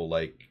example,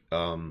 like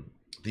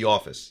The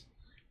Office,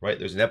 right?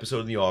 There's an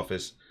episode in The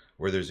Office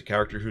where there's a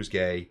character who's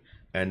gay,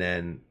 and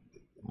then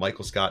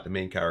Michael Scott, the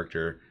main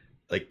character,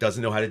 like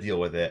doesn't know how to deal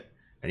with it,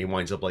 and he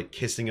winds up like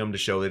kissing him to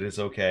show that it's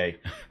okay.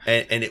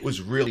 And it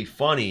was really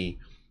funny.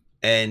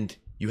 And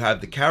you have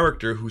the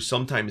character who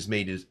sometimes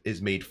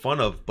is made fun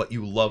of, but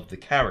you love the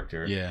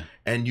character. Yeah.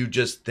 And you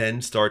just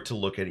then start to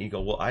look at it and you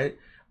go, well, I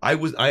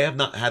have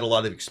not had a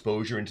lot of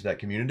exposure into that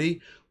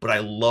community, but I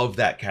love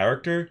that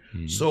character.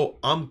 So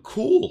I'm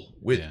cool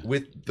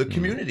with the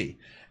community.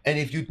 And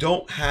if you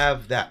don't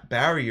have that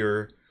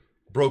barrier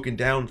broken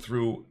down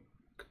through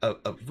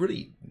a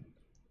really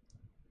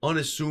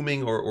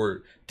unassuming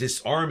or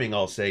disarming,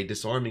 I'll say,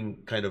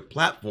 disarming kind of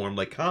platform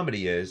like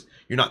comedy is,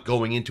 you're not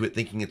going into it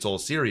thinking it's all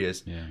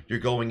serious. Yeah. You're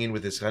going in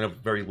with this kind of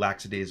very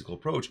lackadaisical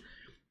approach.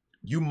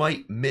 You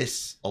might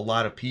miss a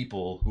lot of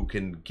people who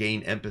can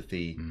gain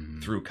empathy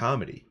through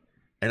comedy.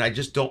 And I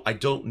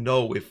don't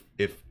know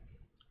if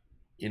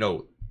you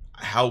know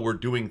how we're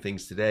doing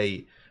things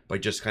today by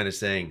just kind of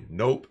saying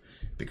nope,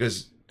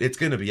 because it's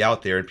going to be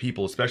out there and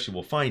people especially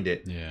will find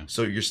it. Yeah.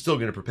 So you're still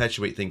going to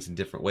perpetuate things in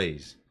different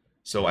ways.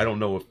 So I don't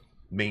know if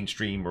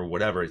mainstream or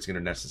whatever it's going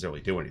to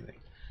necessarily do anything.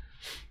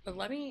 But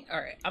all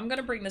right, I'm going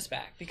to bring this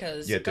back,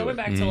 because Yeah, do going it.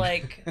 back to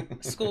like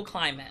school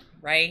climate,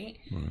 right?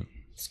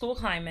 School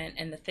climate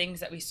and the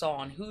things that we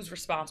saw and who's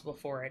responsible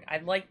for it.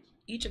 I'd like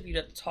each of you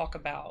to talk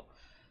about,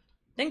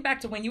 think back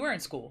to when you were in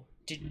school.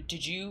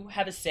 Did you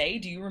have a say?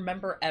 Do you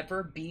remember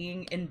ever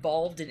being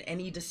involved in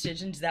any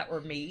decisions that were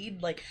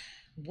made? Like,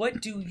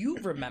 what do you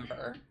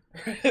remember?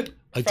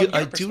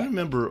 I do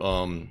remember.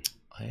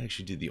 I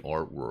actually did the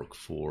artwork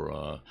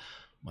for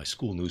my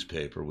school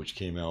newspaper, which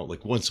came out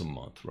like once a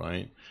month,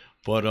 right?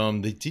 But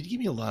they did give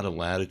me a lot of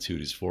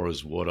latitude as far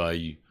as what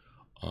I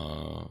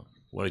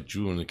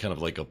drew in a kind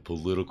of like a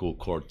political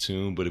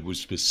cartoon, but it was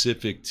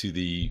specific to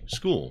the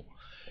school.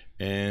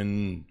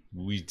 And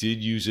we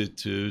did use it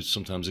to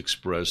sometimes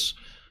express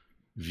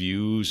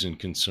views and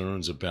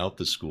concerns about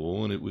the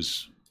school, and it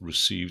was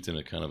received in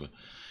a kind of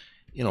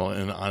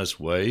an honest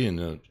way,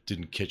 and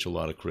didn't catch a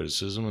lot of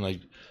criticism. And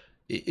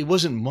it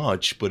wasn't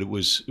much, but it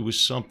was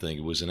something.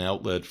 It was an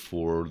outlet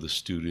for the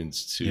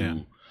students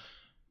to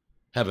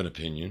have an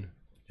opinion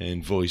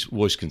and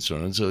voice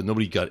concerns.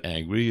 Nobody got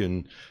angry,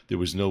 and there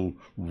was no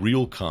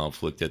real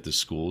conflict at the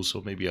school,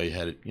 so maybe I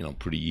had it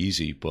pretty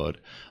easy. But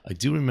I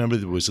do remember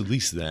there was at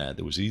least that.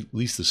 There was at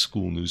least the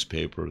school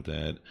newspaper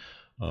that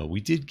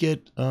we did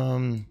get.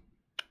 We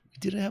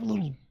did have a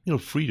little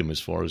freedom as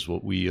far as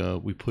what we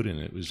put in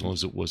it, as long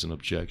as it wasn't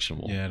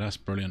objectionable. Yeah, that's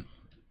brilliant.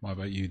 What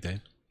about you,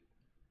 Dave?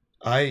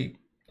 I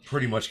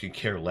pretty much could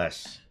care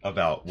less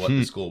about what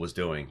the school was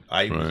doing.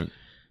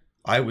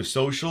 I was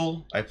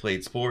social. I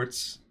played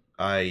sports.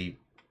 I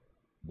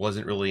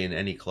wasn't really in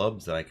any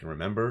clubs that I can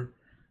remember,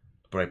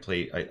 but I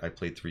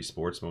played 3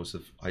 sports most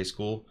of high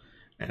school,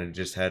 and I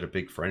just had a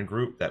big friend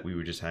group that we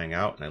would just hang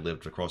out. And I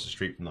lived across the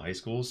street from the high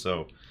school,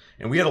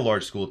 and we had a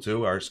large school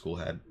too. Our school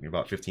had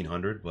about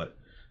 1,500, but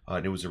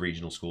and it was a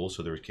regional school,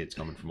 so there were kids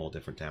coming from all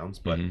different towns.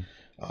 But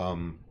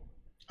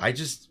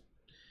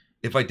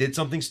if I did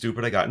something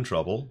stupid, I got in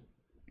trouble,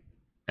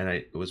 and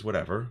it was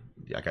whatever.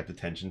 I got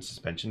detention,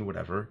 suspension,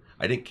 whatever.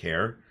 I didn't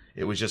care.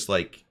 It was just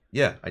like,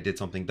 yeah, I did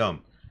something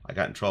dumb. I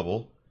got in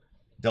trouble,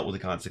 dealt with the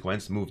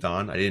consequence, moved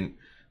on. I didn't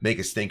make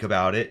a stink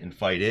about it and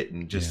fight it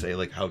and just say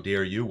like, how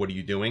dare you? What are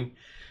you doing?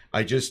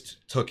 I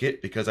just took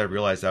it because I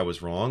realized I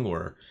was wrong,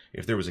 or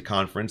if there was a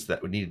conference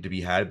that needed to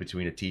be had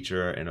between a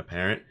teacher and a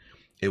parent,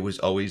 it was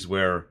always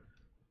where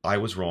I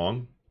was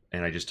wrong,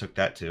 and I just took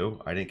that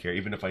too. I didn't care,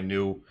 even if I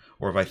knew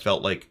or if I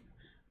felt like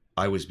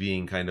I was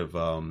being kind of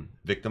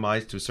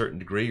victimized to a certain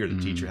degree, or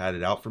the teacher had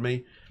it out for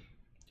me.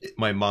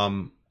 My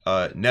mom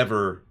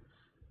never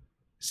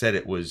said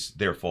it was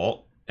their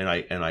fault, and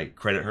I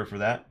credit her for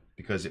that,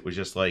 because it was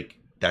just like,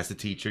 that's the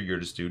teacher, you're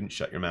the student,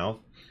 shut your mouth.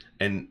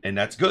 And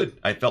that's good.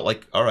 I felt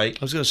like, all right. I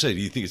was going to say, do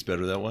you think it's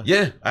better that way?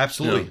 Yeah,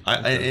 absolutely.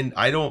 Yeah. And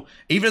I don't,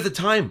 even at the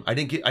time, I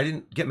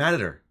didn't get mad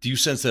at her. Do you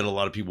sense that a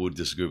lot of people would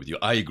disagree with you?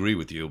 I agree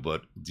with you,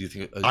 but do you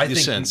think? I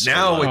think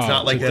now it's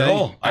not like that at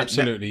all.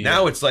 Absolutely.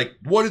 Now it's like,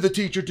 what did the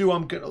teacher do?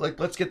 I'm gonna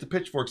let's get the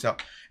pitchforks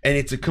out. And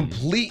it's a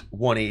complete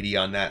 180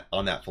 on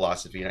that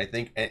philosophy. And I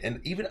think, and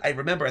even I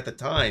remember at the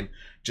time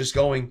just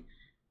going,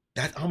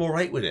 that I'm all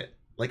right with it.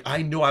 Like,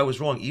 I knew I was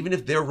wrong, even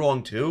if they're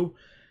wrong too.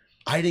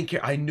 I didn't care.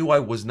 I knew I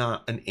was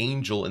not an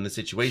angel in the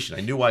situation.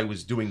 I knew I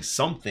was doing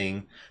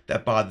something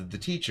that bothered the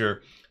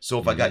teacher. So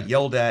if I got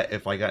yelled at,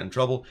 if I got in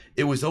trouble,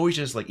 it was always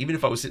just like, even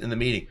if I was sitting in the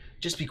meeting,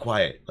 just be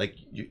quiet. Like,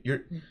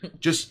 you're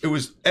just, it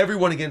was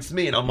everyone against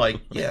me. And I'm like,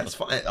 yeah, it's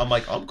fine. I'm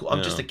like, I'm cool.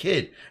 I'm just a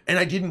kid. And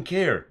I didn't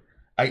care.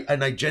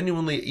 I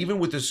genuinely, even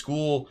with the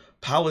school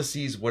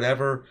policies,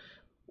 whatever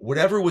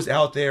was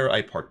out there,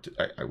 I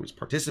was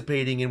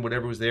participating in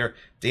whatever was there,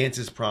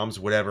 dances, proms,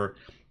 whatever.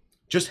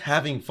 Just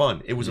having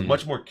fun. It was a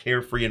much more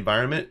carefree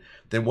environment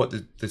than what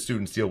the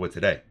students deal with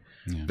today.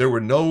 Yeah. There were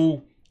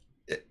no,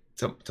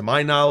 to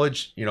my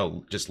knowledge,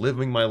 just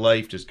living my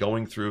life, just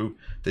going through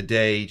the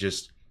day,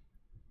 just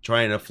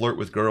trying to flirt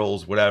with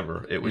girls,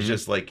 whatever. It was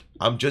just like,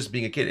 I'm just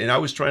being a kid. And I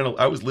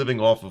was living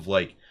off of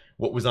like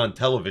what was on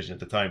television at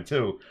the time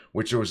too,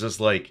 which was just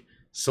like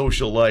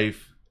social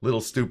life,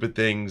 little stupid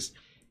things,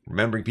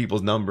 remembering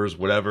people's numbers,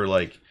 whatever,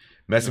 like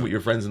messing with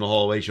your friends in the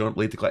hallway, showing up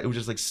late to class. It was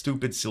just like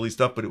stupid, silly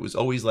stuff, but it was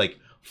always like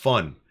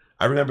fun.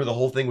 I remember the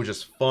whole thing was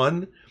just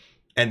fun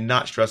and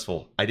not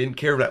stressful. I didn't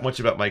care that much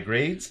about my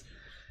grades.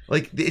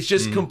 Like, it's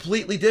just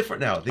completely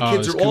different now. The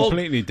kids are all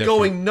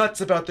going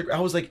nuts about I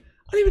was like,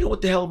 I don't even know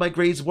what the hell my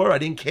grades were. I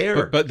didn't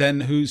care. But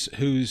then whose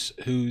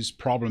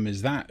problem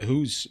is that?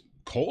 Who's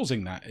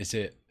causing that? Is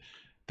it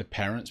the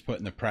parents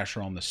putting the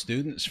pressure on the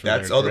students for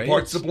That's their other grades?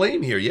 Parts to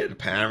blame here. Yeah, the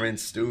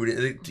parents,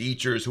 students,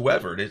 teachers,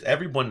 whoever it is.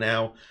 Everyone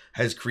now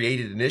has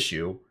created an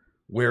issue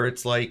where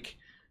it's like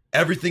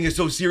everything is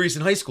so serious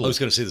in high school. I was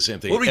going to say the same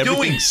thing. What are we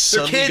doing?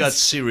 Suddenly got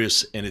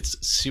serious, and it's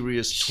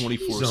serious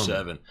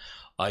 24/7.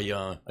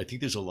 I think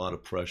there's a lot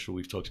of pressure.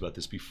 We've talked about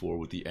this before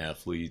with the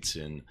athletes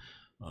and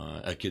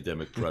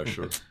academic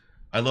pressure.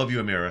 I love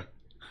you, Amira.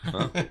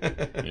 Huh?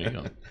 There you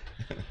go.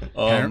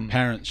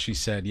 Parents, she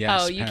said,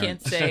 yes. Oh, you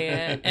can't say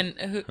it. And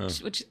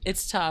which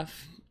it's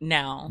tough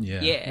now.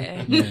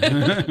 Yeah.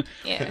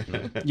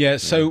 Yeah.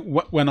 So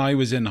when I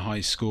was in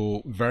high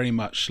school, very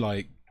much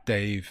like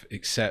Dave,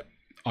 except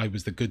I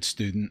was the good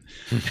student.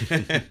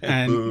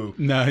 And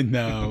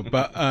no.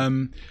 But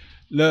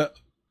look,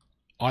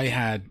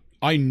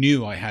 I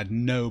knew I had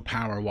no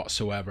power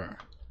whatsoever.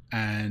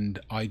 And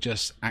I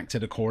just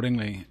acted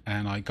accordingly,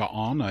 and I got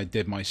on. I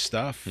did my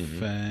stuff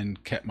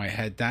and kept my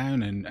head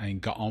down and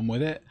got on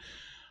with it.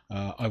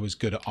 I was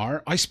good at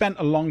art. I spent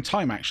a long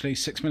time, actually.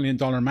 $6 Million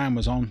Man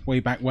was on way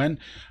back when,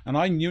 and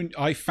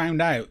I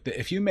found out that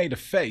if you made a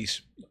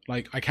face,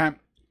 like I can't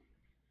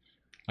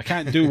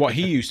do what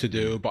he used to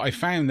do, but I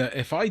found that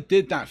if I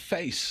did that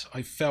face,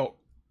 I felt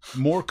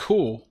more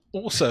cool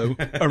also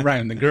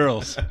around the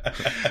girls.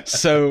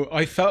 So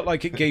I felt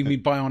like it gave me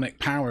bionic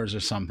powers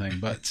or something.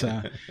 But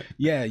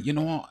yeah, you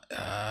know what?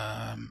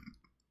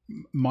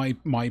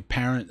 My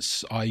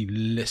parents, I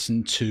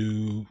listened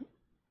to,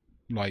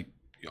 like,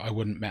 I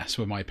wouldn't mess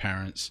with my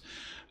parents.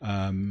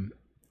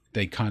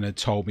 They kind of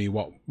told me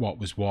what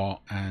was what,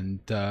 and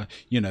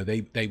you know,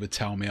 they would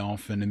tell me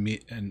off, and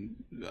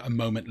a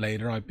moment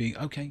later I'd be,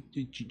 okay,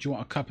 do you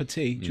want a cup of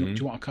tea? Do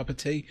you want a cup of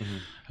tea?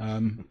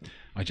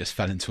 I just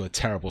fell into a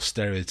terrible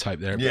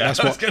stereotype there, but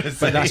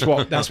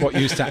that's what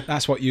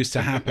used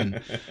to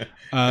happen.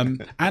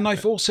 And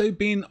I've also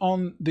been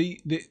on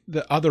the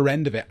other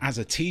end of it as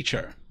a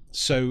teacher.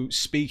 So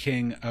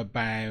speaking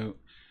about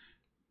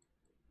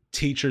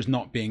teachers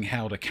not being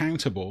held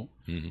accountable,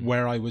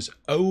 where I was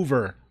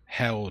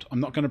overheld. I'm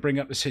not going to bring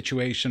up the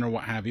situation or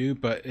what have you,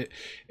 but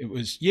it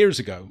was years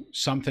ago.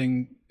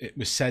 It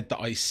was said that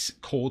I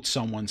called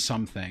someone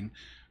something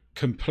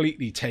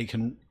completely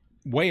taken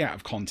way out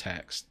of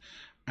context.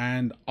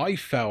 And I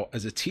felt,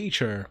 as a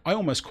teacher, I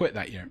almost quit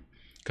that year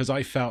because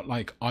I felt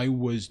like I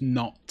was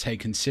not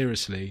taken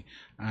seriously.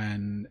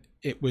 And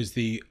it was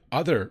the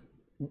other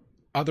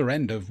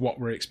end of what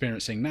we're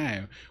experiencing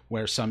now,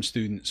 where some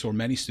students or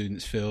many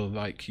students feel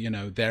like, you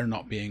know, they're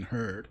not being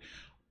heard.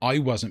 I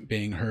wasn't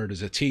being heard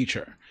as a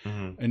teacher,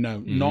 you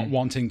know, not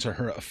wanting to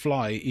hurt a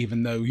fly,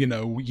 even though, you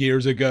know,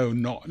 years ago,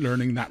 not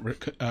learning that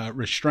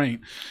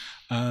restraint.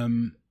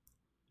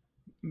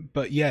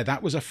 But yeah,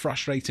 that was a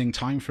frustrating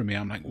time for me.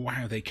 I'm like,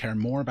 wow, they care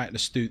more about the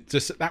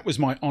students. That was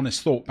my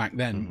honest thought back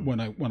then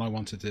when I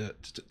wanted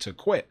to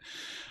quit.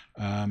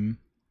 And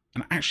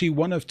actually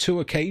one of two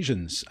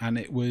occasions, and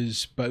it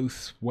was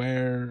both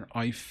where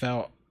I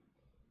felt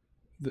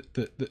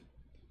that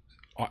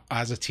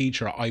as a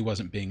teacher I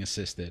wasn't being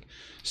assisted.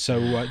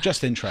 So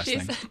just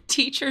interesting.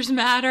 Teachers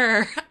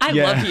matter. I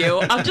love you.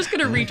 I'm just going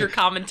to read your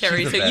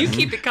commentary, so you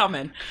keep it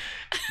coming.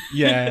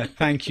 Yeah,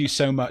 thank you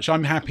so much.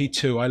 I'm happy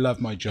too. I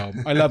love my job.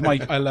 I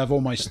love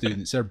all my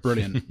students. They're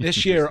brilliant.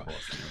 This year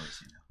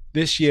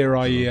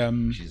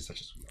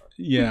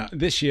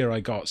I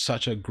got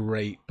such a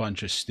great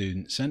bunch of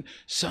students, and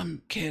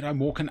some kid,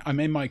 I'm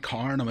in my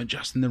car and I'm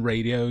adjusting the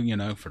radio, you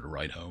know, for the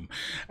ride home.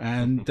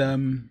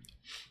 And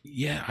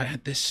yeah, I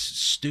had this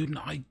student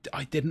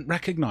I didn't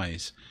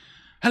recognize.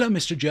 Hello,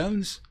 Mr.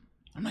 Jones.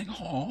 I'm like,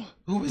 oh,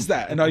 who is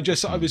that? And I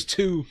was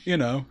too, you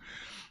know,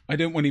 I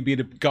didn't want to be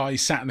the guy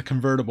sat in the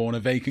convertible in a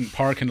vacant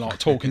parking lot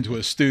talking to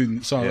a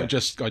student. So I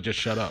just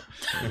shut up.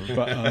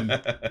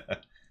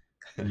 But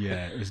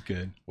yeah, it was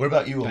good. What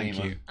about you, Thank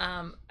Alima? you.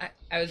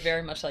 I was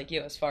very much like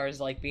you as far as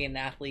like being an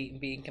athlete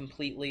and being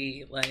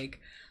completely like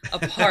a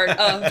part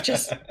of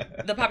just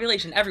the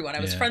population, everyone. I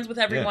was friends with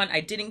everyone.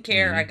 I didn't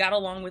care. I got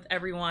along with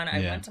everyone. I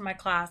went to my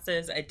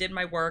classes. I did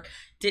my work.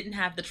 Didn't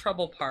have the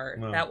trouble part.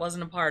 No. That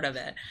wasn't a part of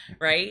it,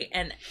 right?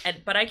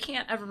 But I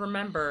can't ever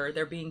remember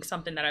there being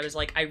something that I was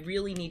like, I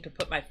really need to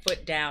put my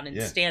foot down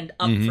and stand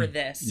up for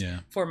this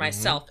for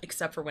myself,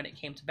 except for when it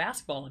came to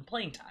basketball and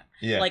playing time.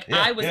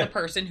 I was the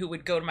person who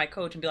would go to my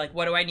coach and be like,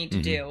 what do I need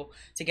to do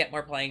to get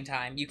more playing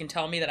time? You can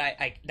tell me that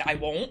I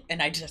won't,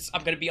 and I'm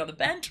going to be on the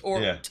bench,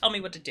 or tell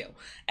me what to do.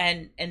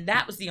 And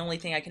that was the only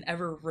thing I can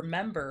ever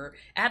remember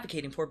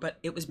advocating for, but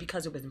it was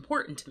because it was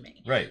important to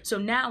me. Right. So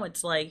now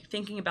it's like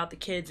thinking about the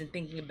kids and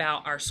thinking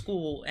about our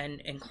school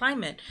and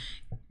climate,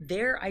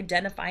 they're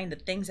identifying the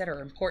things that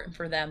are important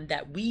for them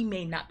that we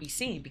may not be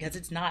seeing because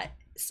it's not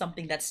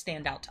something that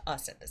stand out to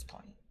us at this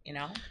point. You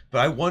know, but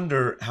I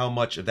wonder how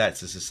much of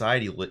that's a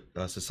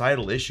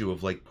societal issue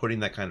of like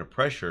putting that kind of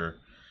pressure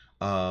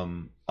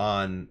on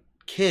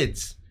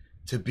kids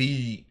to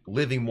be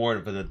living more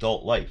of an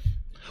adult life.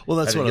 Well,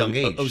 that's at what a young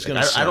age. I was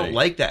going to say. I don't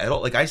like that at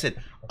all. Like I said,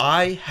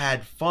 I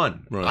had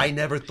fun. Right. I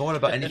never thought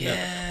about anything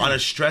on a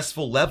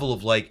stressful level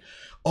of like,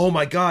 oh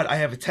my God, I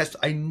have a test.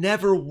 I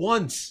never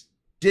once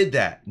did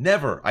that.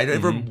 Never. I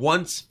never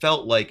once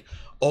felt like,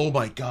 oh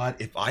my God,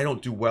 if I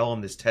don't do well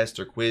on this test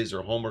or quiz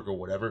or homework or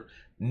whatever.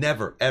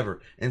 Never,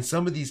 ever. And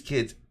some of these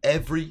kids,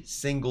 every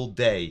single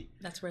day,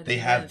 that's where they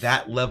have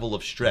that level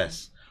of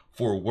stress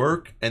for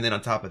work. And then on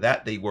top of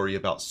that, they worry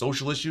about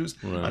social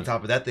issues. Right. On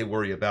top of that, they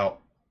worry about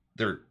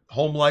their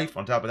home life.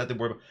 On top of that, they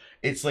worry about...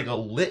 It's like a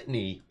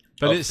litany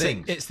of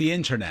things. It's the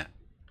internet.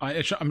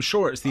 I'm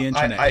sure it's the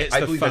internet.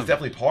 I believe that's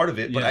definitely part of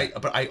it.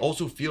 But I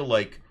also feel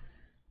like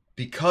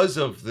because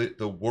of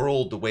the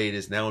world the way it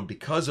is now, and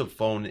because of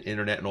phone,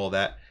 internet, and all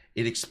that,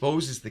 it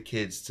exposes the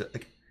kids to...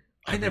 like.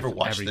 I never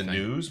watched the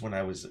news when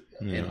I was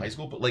in high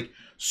school, but like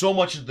so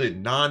much of the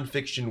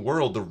nonfiction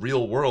world, the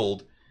real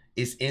world,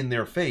 is in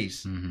their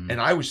face,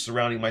 and I was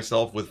surrounding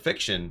myself with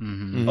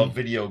fiction of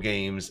video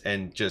games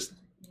and just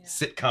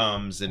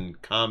sitcoms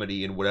and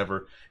comedy and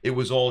whatever. It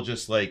was all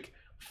just like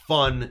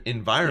fun,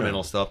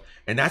 environmental stuff,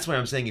 and that's why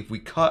I'm saying if we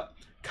cut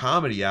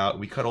comedy out,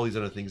 we cut all these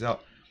other things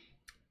out.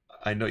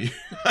 I know you.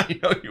 I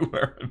know you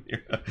were,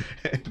 Amira.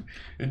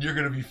 And you're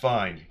gonna be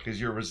fine because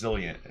you're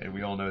resilient, and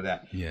we all know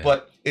that. Yeah.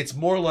 But it's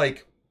more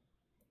like,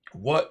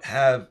 what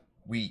have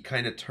we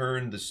kind of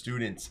turned the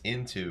students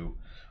into,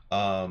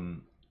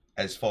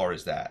 as far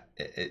as that,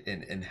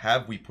 and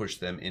have we pushed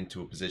them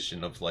into a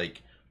position of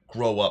like,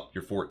 grow up?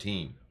 You're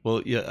 14.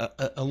 Well, yeah.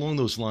 Along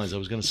those lines, I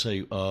was going to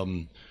say,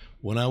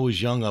 when I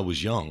was young, I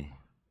was young.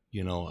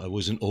 You know, I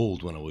wasn't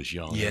old when I was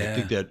young. And I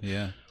think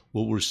that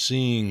what we're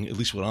seeing, at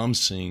least what I'm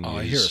seeing,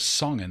 I hear a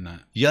song in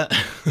that. Yeah,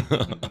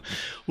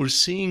 we're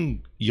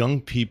seeing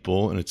young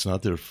people, and it's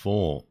not their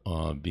fault,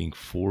 being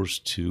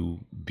forced to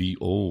be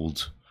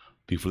old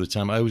before the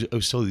time. I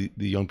was telling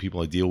the young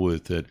people I deal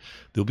with that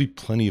there'll be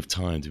plenty of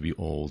time to be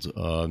old.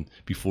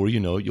 Before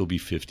you know it, you'll be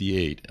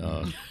 58.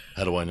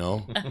 How do I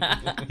know?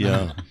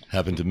 Yeah,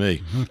 happened to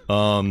me.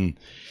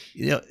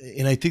 Yeah,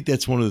 and I think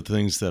that's one of the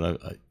things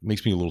that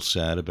makes me a little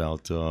sad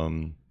about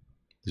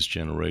this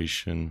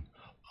generation.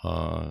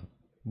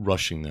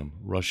 Rushing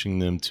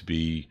them to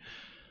be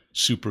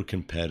super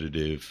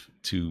competitive,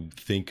 to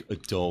think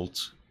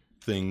adult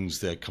things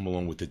that come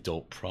along with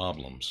adult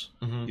problems.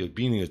 Mm-hmm. You know,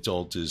 being an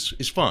adult is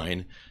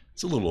fine.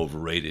 It's a little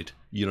overrated.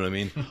 You know what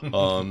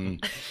I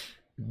mean?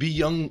 Be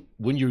young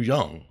when you're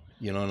young.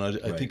 You know, and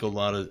I think a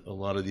lot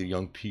of the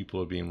young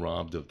people are being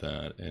robbed of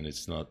that, and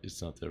it's not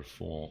their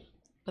fault.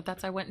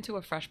 But I went into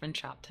a freshman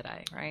shop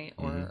today, right?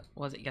 Or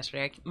was it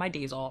yesterday? My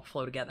days all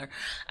flow together.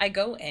 I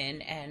go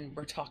in and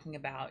we're talking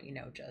about, you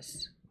know,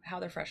 just how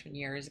their freshman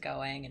year is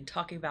going and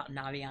talking about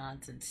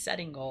Naviance and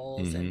setting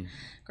goals. And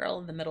girl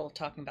in the middle of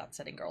talking about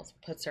setting goals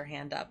puts her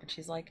hand up and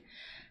she's like,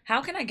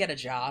 how can I get a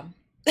job?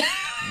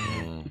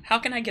 How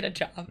can I get a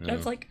job? And I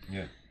was like,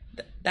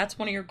 that's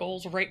one of your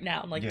goals right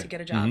now, like to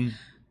get a job.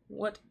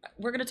 What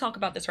we're going to talk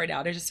about this right now.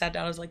 And I just sat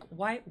down. I was like,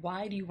 why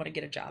do you want to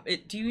get a job?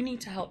 Do you need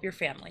to help your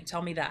family?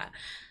 Tell me that.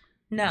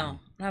 No.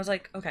 And I was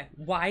like, okay,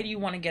 why do you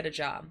want to get a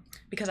job?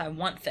 Because I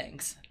want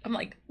things. I'm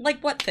like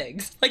what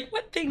things? Like,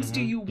 what things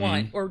do you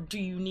want or do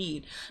you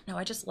need? No,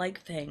 I just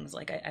like things.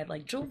 Like, I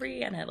like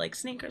jewelry and I like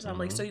sneakers. I'm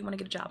like, so you want to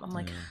get a job? I'm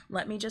like,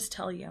 let me just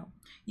tell you,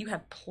 you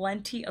have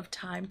plenty of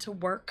time to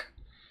work.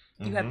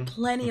 You have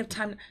plenty of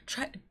time.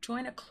 Try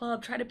join a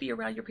club. Try to be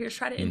around your peers.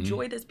 Try to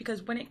enjoy this,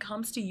 because when it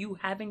comes to you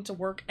having to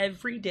work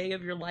every day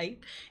of your life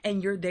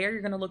and you're there, you're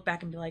going to look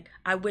back and be like,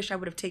 I wish I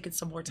would have taken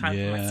some more time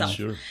for myself.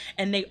 Sure.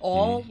 And they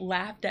all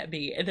laughed at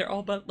me, and they're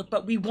all,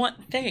 but we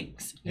want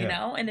things, you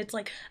know? And it's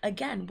like,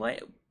 again,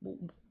 what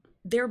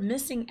they're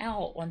missing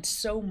out on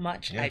so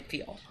much, I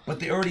feel.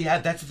 But they already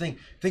have. That's the thing.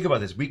 Think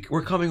about this.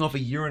 We're coming off a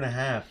year and a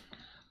half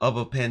of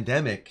a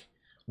pandemic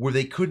where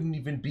they couldn't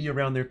even be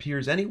around their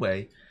peers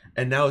anyway.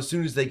 And now, as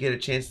soon as they get a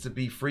chance to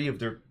be free of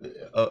their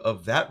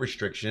of that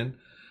restriction,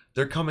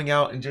 they're coming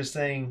out and just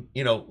saying,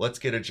 you know, let's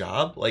get a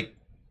job. Like,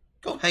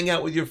 go hang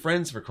out with your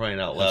friends, for crying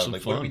out loud.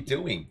 Like, what are we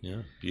doing?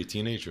 Yeah, be a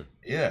teenager.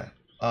 Yeah.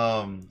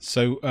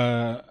 So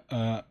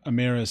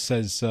Amira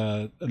says,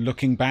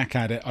 looking back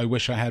at it, I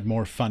wish I had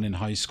more fun in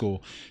high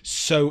school.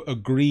 So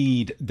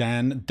agreed,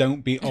 Dan.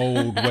 Don't be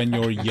old when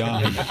you're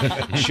young.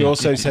 She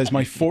also says,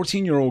 my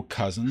 14-year-old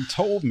cousin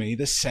told me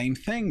the same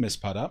thing, Miss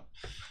Pudup.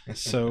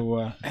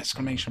 So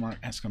exclamation mark.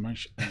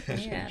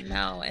 Yeah,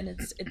 no, and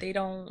they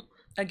don't,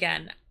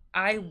 again,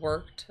 I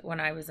worked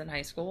when I was in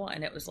high school,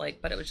 and it was like,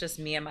 but it was just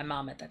me and my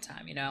mom at that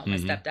time, you know. My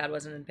stepdad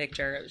wasn't in the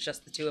picture. It was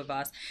just the two of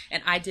us,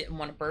 and I didn't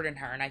want to burden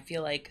her. And I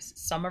feel like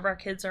some of our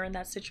kids are in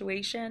that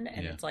situation,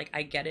 and it's like,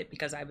 I get it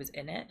because I was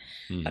in it,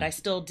 but I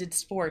still did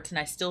sports and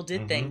I still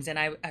did things, and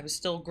I was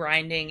still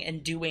grinding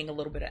and doing a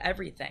little bit of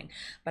everything.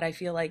 But I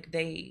feel like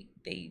they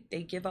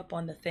give up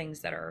on the things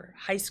that are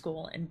high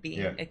school and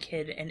being a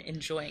kid and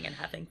enjoying and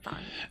having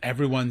fun.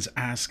 Everyone's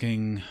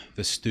asking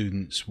the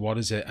students, what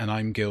is it? And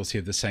I'm guilty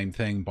of the same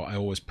thing, but I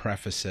always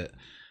preface it.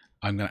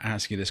 I'm going to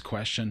ask you this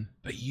question,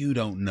 but you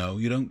don't know.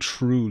 You don't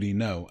truly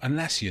know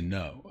unless you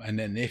know. And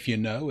then if you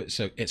know, it's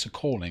a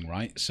calling,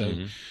 right? So,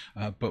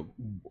 but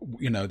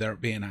you know, they're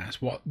being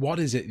asked, what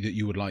is it that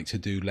you would like to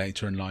do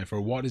later in life, or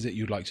what is it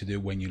you'd like to do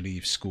when you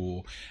leave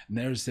school? And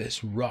there's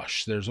this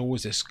rush. There's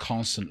always this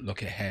constant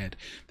look ahead.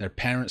 Their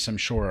parents, I'm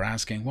sure, are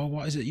asking, well,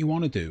 what is it you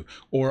want to do?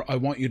 Or I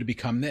want you to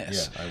become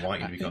this. Yeah, I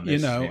want you to become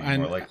this. You know,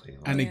 and more likely.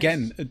 And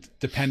again,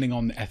 depending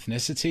on the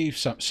ethnicity,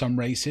 some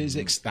races,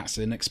 that's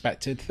an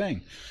expected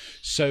thing.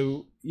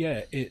 So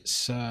yeah,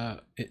 it's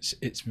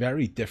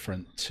very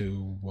different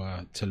to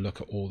look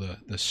at all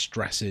the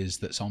stresses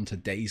that's on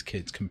today's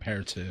kids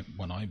compared to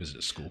when I was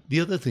at school.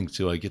 The other thing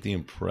too, I get the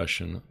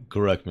impression,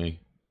 correct me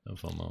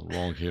if I'm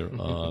wrong here.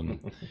 When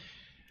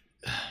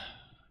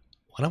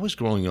I was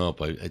growing up,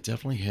 I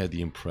definitely had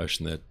the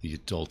impression that the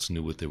adults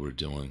knew what they were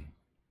doing.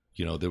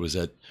 You know, there was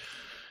that.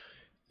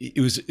 It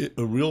was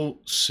a real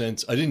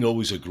sense. I didn't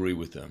always agree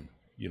with them.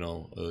 You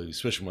know,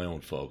 especially my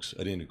own folks.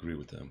 I didn't agree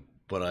with them.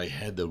 But I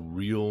had the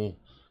real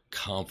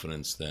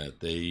confidence that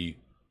they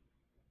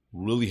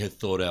really had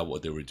thought out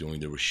what they were doing.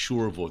 They were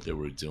sure of what they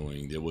were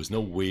doing. There was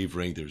no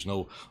wavering. There's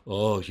no,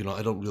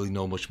 I don't really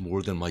know much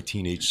more than my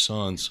teenage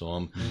son,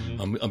 so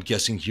I'm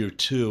guessing here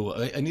too.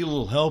 I need a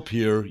little help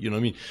here. You know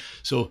what I mean?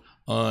 So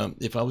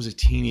if I was a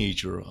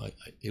teenager,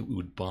 it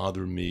would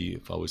bother me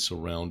if I was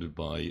surrounded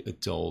by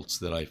adults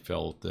that I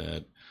felt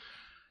that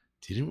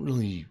didn't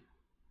really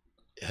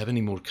have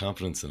any more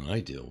confidence than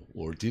I do,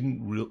 or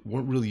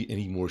weren't really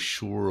any more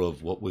sure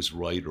of what was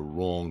right or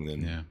wrong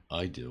than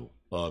I do.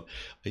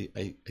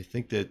 I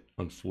think that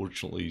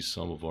unfortunately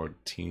some of our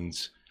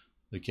teens,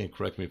 they can't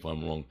correct me if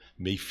I'm wrong,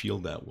 may feel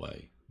that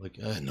way. Like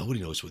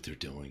nobody knows what they're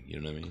doing. You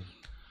know what I mean?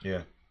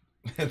 Yeah.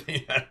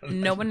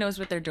 No one knows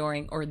what they're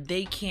doing, or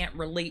they can't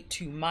relate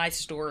to my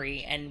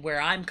story and where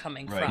I'm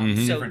coming from.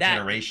 Mm-hmm. So Different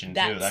generation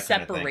that too, that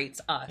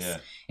separates kind of us. Yeah.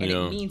 And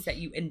it means that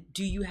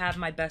do you have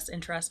my best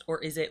interest,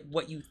 or is it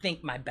what you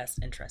think my best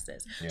interest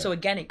is? Yeah. So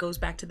again, it goes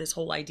back to this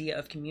whole idea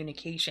of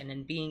communication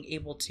and being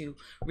able to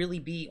really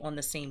be on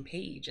the same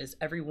page as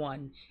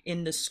everyone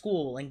in the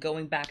school, and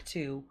going back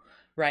to,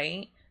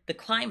 right, the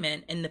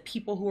climate and the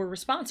people who are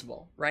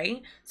responsible,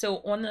 right? So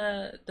on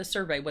the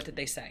survey, what did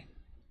they say?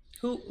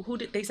 Who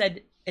did they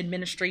said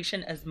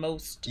administration as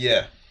most?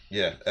 Yeah.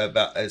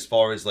 About as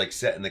far as like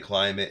setting the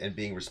climate and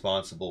being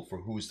responsible for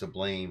who's to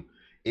blame.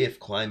 If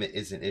climate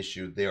is an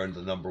issue, they're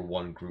the number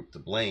one group to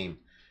blame,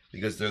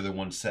 because they're the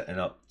ones setting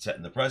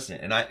the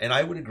precedent. And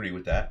I would agree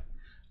with that.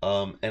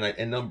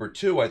 And number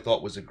two, I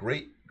thought was a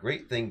great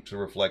thing to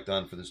reflect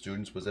on for the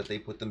students, was that they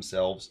put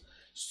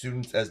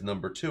students as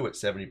number two at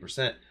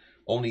 70%,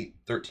 only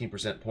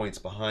 13% points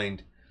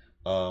behind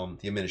the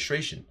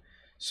administration.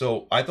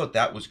 So I thought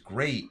that was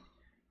great,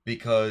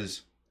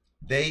 because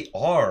they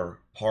are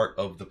part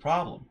of the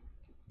problem.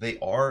 They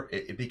are,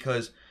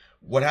 because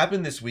what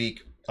happened this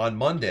week on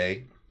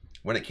Monday,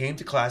 when it came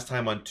to class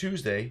time on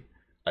Tuesday,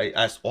 I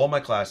asked all my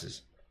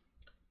classes,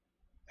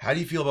 how do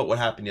you feel about what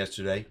happened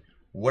yesterday?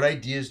 What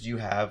ideas do you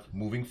have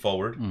moving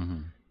forward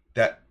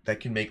that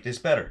can make this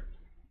better?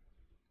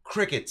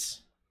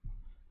 Crickets.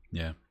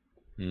 Yeah.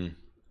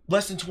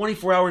 Less than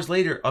 24 hours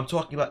later, I'm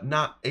talking about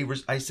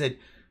I said,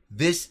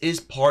 this is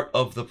part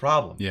of the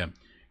problem. Yeah.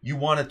 You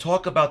want to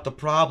talk about the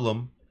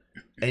problem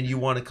and you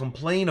want to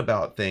complain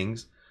about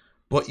things,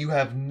 but you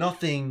have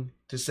nothing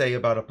to say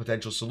about a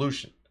potential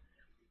solution.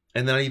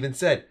 And then I even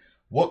said,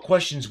 what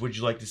questions would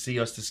you like to see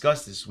us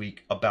discuss this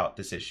week about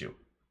this issue?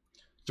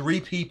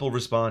 3 people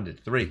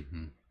responded. 3.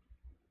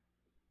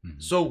 Mm-hmm.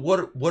 So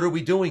what are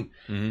we doing?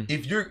 Mm-hmm.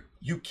 If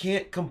you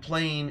can't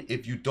complain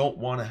if you don't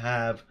want to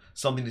have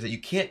something to say.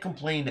 You can't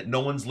complain that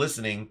no one's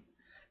listening,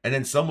 and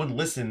then someone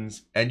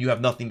listens and you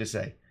have nothing to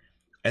say,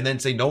 and then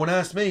say, no one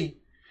asked me.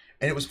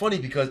 And it was funny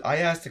because I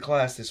asked the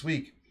class this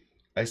week,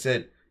 I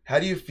said, how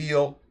do you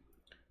feel?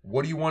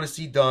 What do you want to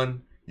see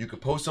done? You could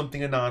post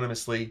something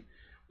anonymously,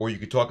 or you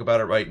could talk about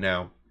it right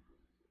now.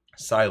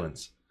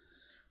 Silence.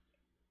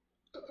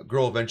 A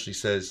girl eventually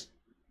says,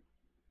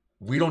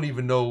 we don't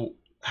even know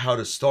how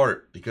to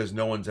start because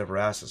no one's ever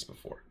asked us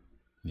before.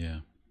 Yeah.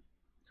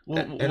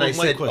 And I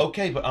said,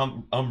 okay, but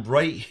I'm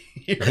right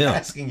here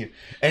asking you.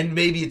 And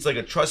maybe it's like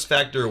a trust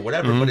factor or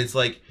whatever, but it's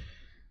like,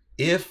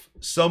 if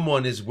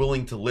someone is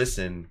willing to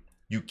listen,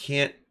 you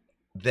can't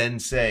then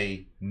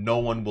say no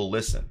one will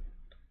listen,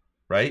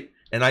 right?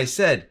 And I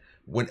said,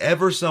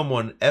 whenever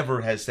someone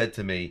ever has said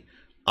to me,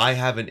 I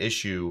have an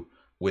issue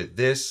with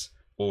this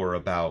or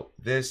about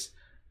this,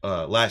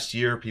 last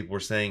year people were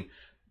saying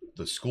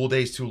the school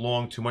day's too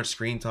long, too much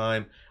screen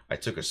time. I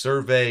took a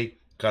survey,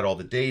 got all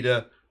the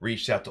data,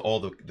 reached out to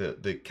all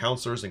the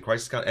counselors and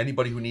crisis counselors,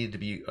 anybody who needed to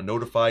be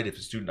notified if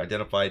a student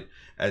identified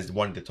as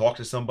wanting to talk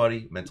to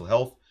somebody, mental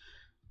health.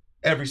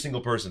 Every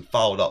single person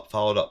followed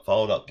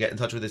up, get in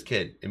touch with this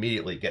kid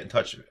immediately, get in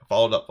touch,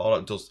 followed up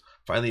until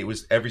finally it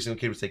was every single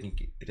kid was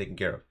taken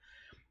care of.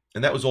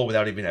 And that was all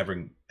without even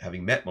ever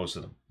having met most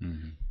of them.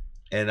 Mm-hmm.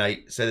 And I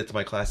said it to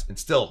my class and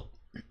still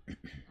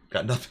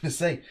got nothing to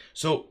say.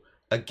 So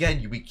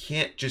again, we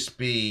can't just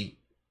be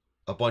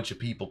a bunch of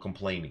people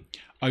complaining.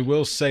 I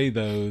will say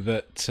though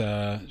that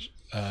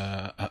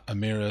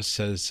Amira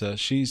says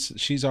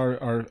she's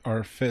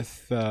our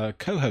fifth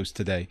co-host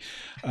today.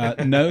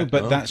 No,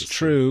 but that's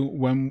true.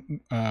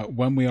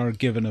 When we are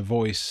given a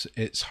voice,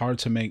 it's hard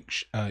to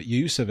make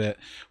use of it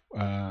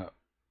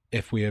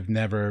if we have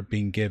never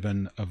been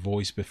given a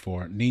voice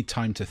before. Need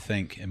time to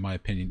think, in my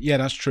opinion. Yeah,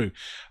 that's true.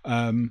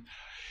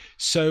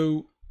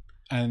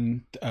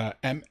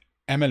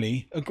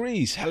 Emily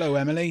agrees. Hello,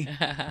 Emily.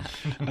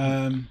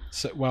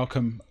 So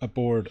welcome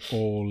aboard,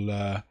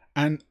 all.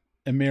 And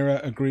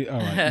Amira agree. All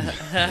right.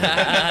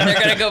 They're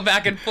gonna go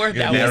back and forth.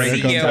 That was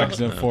you. Back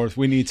and forth.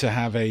 We need to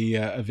have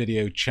a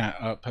video chat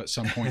up at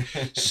some point.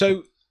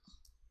 So,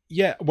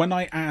 yeah, when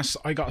I asked,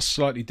 I got a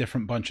slightly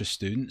different bunch of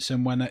students,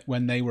 and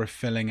when they were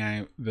filling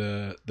out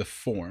the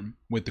form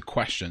with the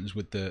questions,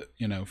 with the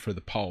for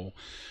the poll,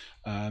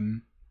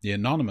 the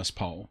anonymous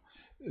poll.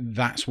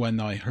 That's when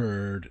I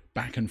heard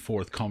back and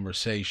forth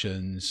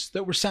conversations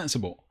that were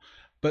sensible,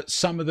 but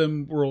some of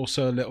them were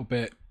also a little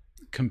bit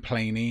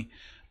complainy.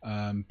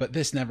 but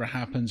this never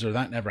happens or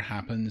that never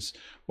happens.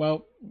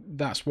 Well,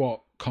 that's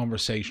what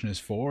conversation is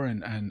for,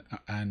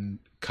 and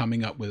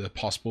coming up with a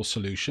possible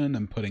solution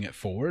and putting it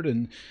forward,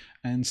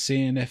 and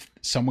seeing if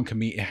someone can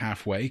meet you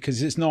halfway,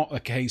 because it's not a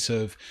case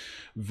of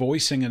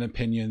voicing an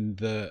opinion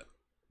that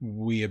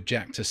we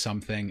object to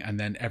something and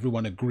then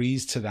everyone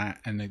agrees to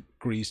that and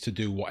agrees to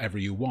do whatever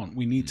you want.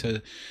 We need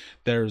to,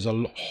 there's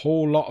a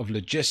whole lot of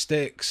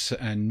logistics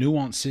and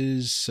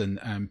nuances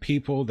and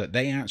people that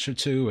they answer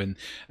to and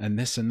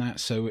this and that.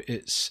 So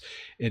it's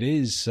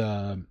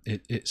a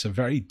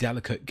very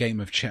delicate game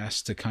of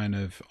chess to kind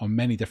of, on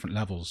many different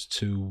levels,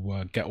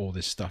 to get all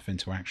this stuff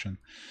into action.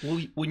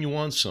 Well, when you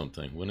want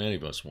something, when any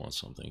of us want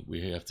something,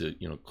 we have to,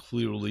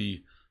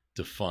 clearly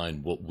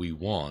define what we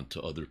want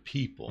to other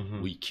people.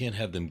 Mm-hmm. We can't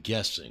have them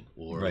guessing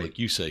or, Right. like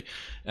you say,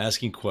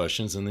 asking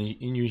questions and then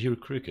you hear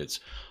crickets.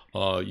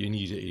 You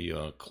need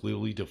a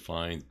clearly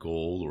defined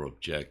goal or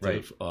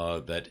objective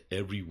that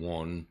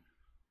everyone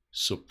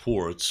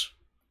supports.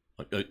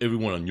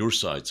 Everyone on your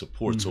side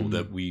supports, so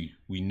that we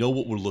know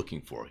what we're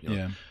looking for.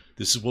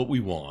 This is what we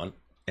want,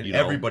 and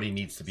everybody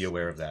needs to be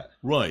aware of that.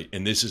 Right,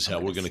 and this is how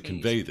we're going to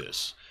convey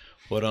this.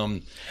 But I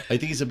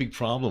think it's a big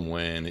problem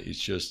when it's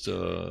just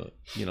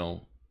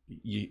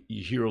you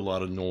hear a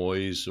lot of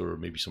noise or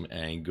maybe some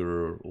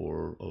anger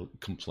or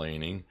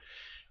complaining,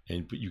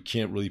 but you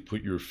can't really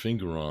put your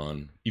finger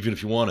on, even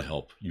if you want to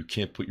help, you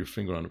can't put your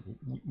finger on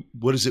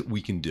what is it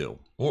we can do,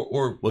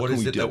 or what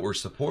is it that we're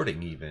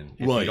supporting, even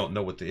if we don't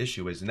know what the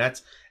issue is. And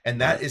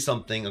that is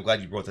something, I'm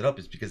glad you brought that up,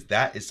 is because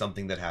that is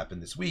something that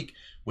happened this week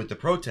with the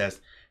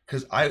protest,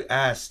 because I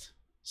asked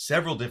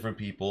several different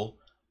people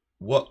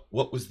what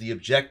was the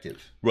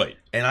objective, right,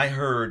 and I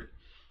heard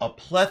a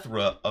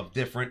plethora of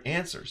different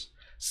answers.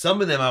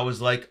 Some of them I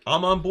was like,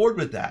 I'm on board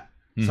with that.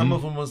 Mm-hmm. Some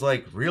of them was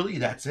like, really,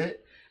 that's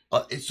it?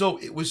 So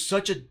it was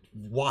such a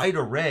wide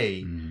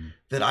array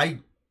that I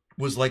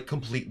was like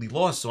completely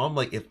lost. So I'm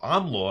like, if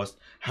I'm lost,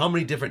 how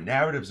many different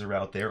narratives are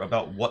out there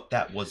about what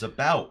that was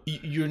about?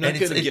 You're not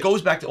and it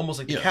goes back to almost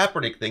like the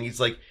Kaepernick thing. He's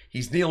like,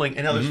 he's kneeling,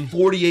 and now there's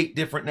 48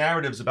 different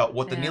narratives about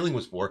what the kneeling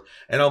was for.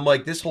 And I'm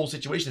like, this whole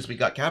situation is we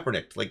got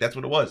Kaepernick. Like, that's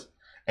what it was.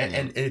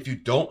 And if you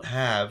don't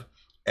have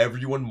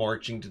everyone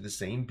marching to the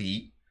same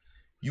beat,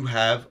 you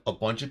have a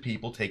bunch of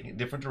people taking a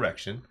different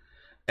direction,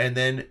 and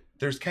then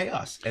there's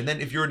chaos. And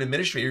then if you're an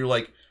administrator, you're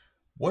like,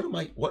 what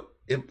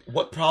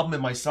problem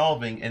am I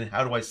solving, and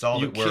how do I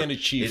solve it? You can't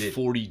achieve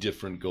 40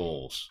 different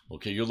goals.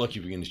 Okay, you're lucky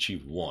if you can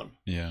achieve one.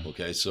 Yeah.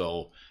 Okay,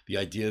 so the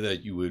idea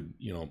that you would,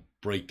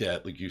 break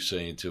that, like you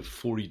say, into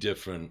 40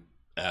 different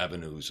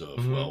avenues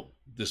of, well,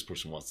 this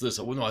person wants this.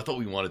 Well, no, I thought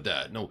we wanted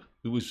that. No,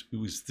 it was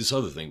this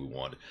other thing we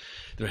wanted.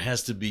 There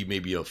has to be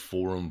maybe a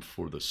forum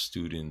for the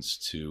students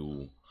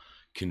to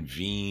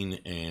convene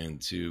and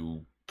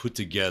to put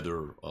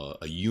together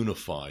a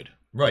unified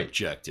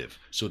objective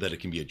so that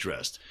it can be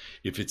addressed.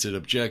 If it's an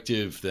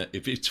objective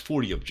if it's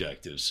 40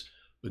 objectives,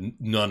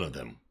 none of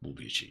them will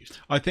be achieved.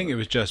 I think it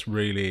was just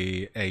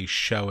really a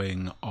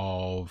showing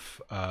of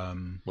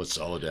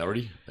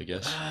solidarity, I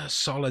guess.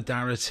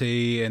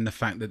 Solidarity, and the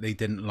fact that they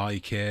didn't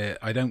like it.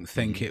 I don't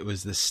think it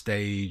was the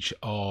stage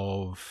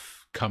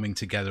of coming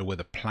together with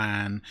a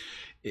plan.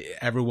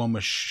 Everyone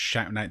was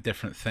shouting out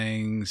different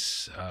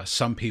things,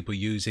 some people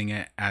using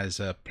it as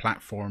a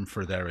platform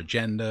for their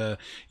agenda.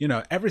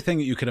 Everything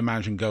that you could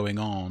imagine going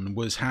on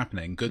was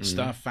happening, good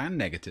stuff and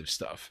negative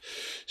stuff.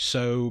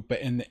 So, but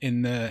in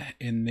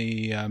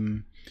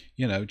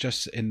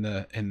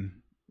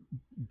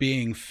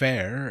being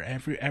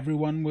fair,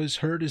 everyone was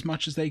heard as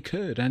much as they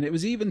could. And it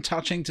was even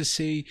touching to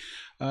see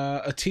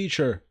a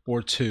teacher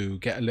or two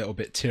get a little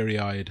bit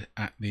teary-eyed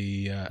at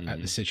the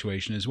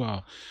situation as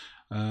well.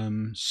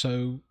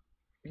 So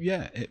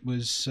yeah, it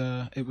was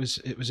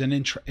an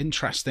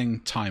interesting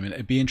time, and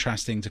it'd be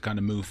interesting to kind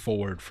of move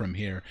forward from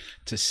here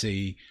to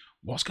see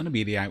what's going to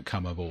be the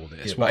outcome of all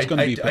this. What's going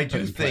to be put in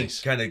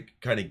place. I do think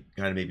kind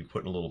of maybe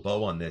putting a little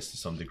bow on this to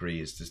some degree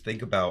is to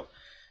think about,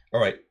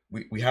 all right,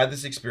 we had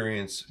this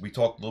experience. We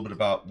talked a little bit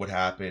about what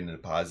happened and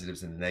the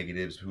positives and the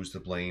negatives, who's to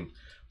blame,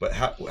 but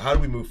how do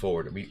we move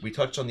forward? And we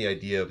touched on the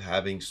idea of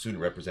having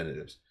student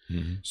representatives.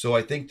 So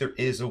I think there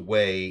is a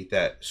way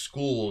that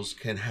schools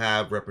can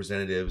have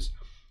representatives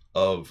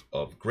of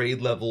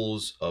grade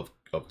levels, of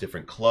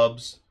different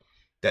clubs,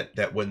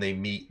 that when they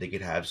meet, they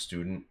could have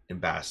student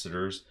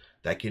ambassadors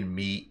that can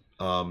meet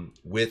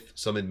with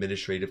some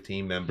administrative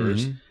team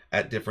members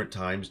at different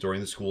times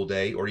during the school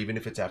day, or even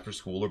if it's after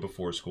school or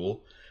before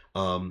school,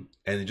 and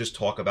just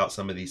talk about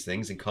some of these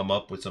things and come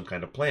up with some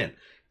kind of plan.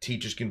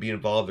 Teachers can be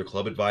involved, or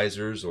club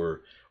advisors, or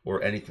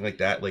anything like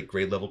that, like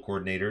grade level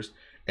coordinators,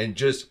 and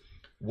just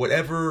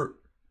whatever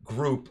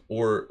group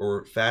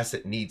or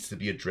facet needs to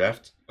be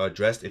addressed,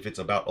 if it's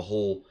about a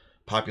whole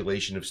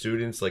population of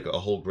students, like a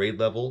whole grade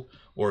level,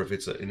 or if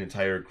it's an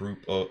entire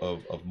group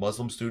of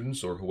Muslim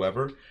students or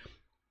whoever,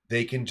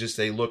 they can just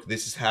say, look,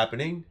 this is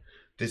happening.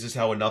 This is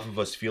how enough of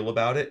us feel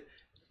about it.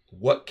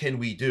 What can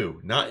we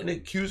do? Not in an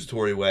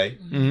accusatory way,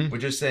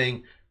 but just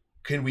saying,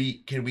 can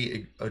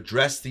we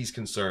address these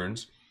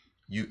concerns?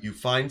 You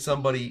find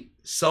somebody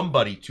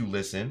to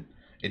listen,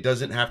 It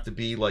doesn't have to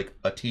be like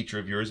a teacher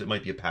of yours. It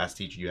might be a past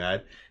teacher you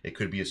had. It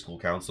could be a school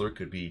counselor. It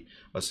could be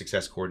a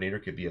success coordinator.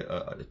 It could be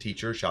a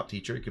teacher, shop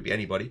teacher. It could be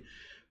anybody.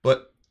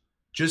 But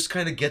just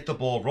kind of get the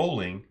ball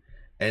rolling.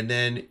 And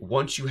then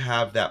once you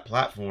have that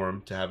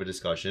platform to have a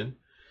discussion,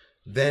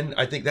 then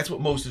I think that's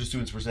what most of the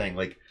students were saying.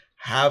 Like,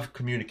 have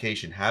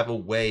communication, have a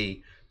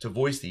way to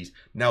voice these.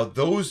 Now,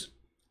 those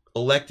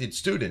elected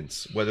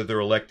students, whether they're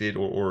elected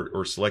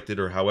or selected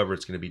or however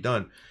it's going to be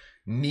done,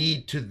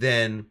 need to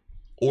then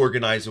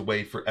organize a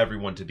way for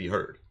everyone to be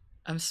heard.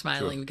 I'm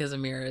smiling because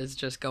Amira is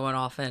just going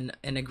off and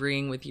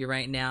agreeing with you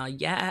right now.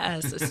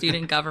 Yes, a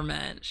student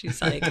government.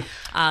 She's like,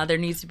 there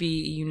needs to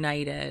be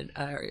united.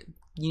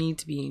 You need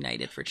to be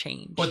united for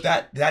change. But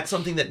that's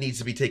something that needs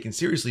to be taken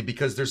seriously,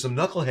 because there's some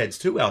knuckleheads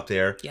too out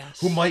there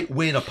Yes. who might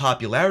win a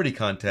popularity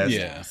contest,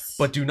 Yes.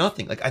 but do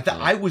nothing. Like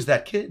I was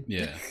that kid.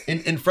 Yeah.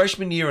 In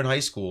freshman year in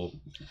high school,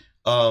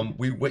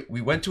 we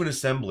went to an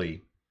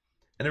assembly,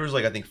 and there was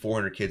like I think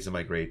 400 kids in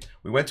my grade.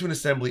 We went to an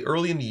assembly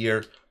early in the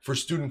year for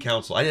student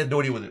council. I had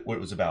no idea what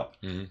it was about.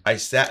 Mm-hmm. I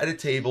sat at a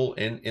table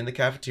in the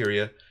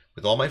cafeteria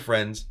with all my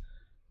friends,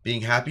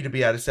 being happy to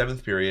be out of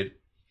 7th period.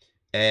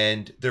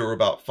 And there were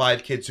about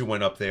 5 kids who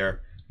went up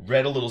there,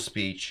 read a little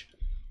speech,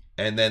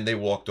 and then they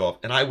walked off.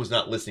 And I was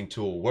not listening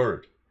to a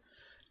word.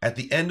 At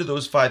the end of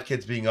those 5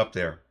 kids being up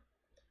there,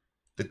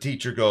 the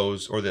teacher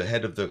goes, or the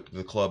head of the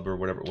club or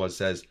whatever it was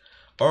says,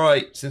 all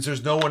right, since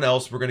there's no one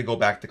else, we're going to go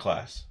back to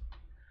class.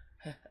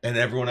 And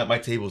everyone at my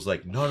table was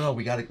like, no,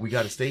 we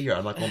gotta stay here.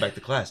 I'm not going back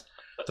to class.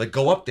 It's like,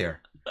 go up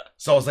there.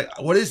 So I was like,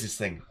 what is this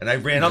thing? And I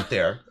ran up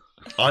there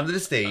onto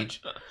the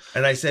stage,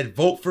 and I said,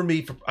 vote for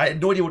me. I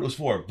had no idea what it was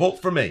for.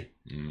 Vote for me.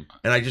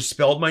 And I just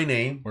spelled my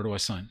name. Where do I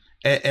sign?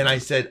 And I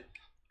said,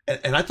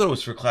 and I thought it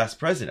was for class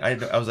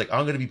president. I was like,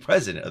 I'm going to be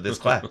president of this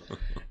class.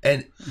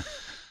 And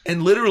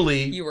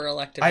literally, You were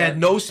elected. I had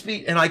no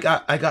speech, and I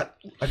got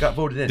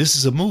voted in. This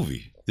is a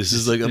movie. This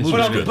is like a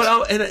movie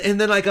script. And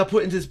then I got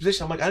put into this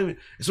position. I'm like, I don't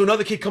even, so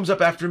another kid comes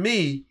up after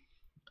me,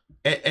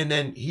 and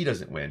then he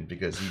doesn't win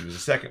because he was the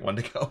second one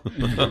to go.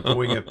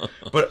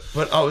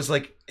 But I was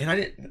like, and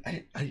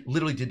I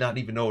literally did not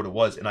even know what it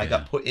was, and I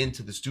got put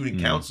into the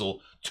student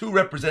council, 2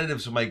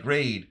 representatives from my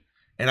grade,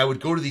 and I would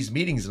go to these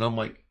meetings, and I'm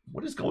like,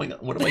 what is going on?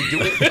 What am I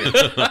doing?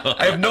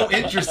 I have no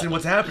interest in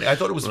what's happening. I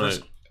thought it was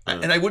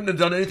Right. and I wouldn't have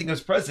done anything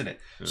as president.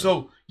 Yeah.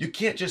 So you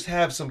can't just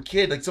have some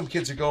kid, like some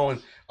kids are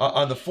going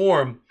on the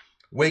form,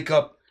 wake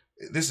up.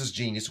 This is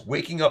genius.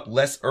 Waking up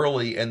less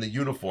early and the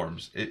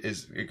uniforms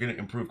is going to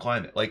improve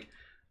climate. Like,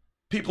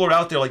 people are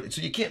out there, like,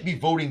 so you can't be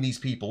voting these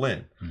people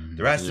in. Mm-hmm.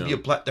 There has to be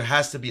there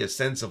has to be a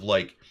sense of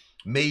like,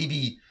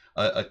 maybe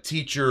a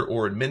teacher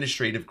or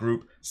administrative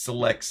group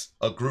selects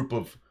a group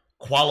of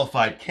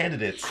qualified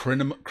candidates.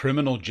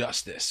 Criminal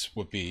justice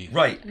would be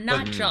right.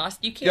 Not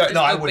just. You can't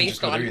just go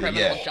based on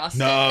criminal justice.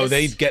 No,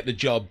 they'd get the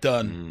job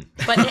done.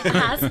 But it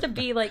has to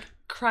be like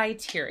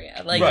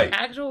criteria, like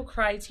actual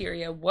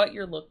criteria, what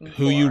you're looking for.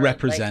 Who you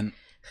represent.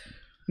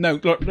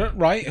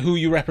 Right? Who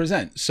you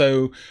represent.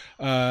 So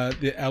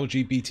the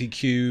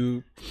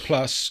LGBTQ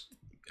plus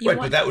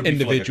but that would be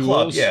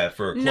individuals.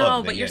 For a club.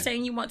 No, but you're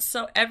saying you want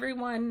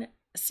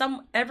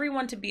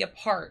everyone to be a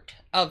part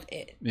of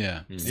it.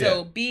 Yeah.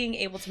 So being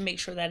able to make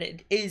sure that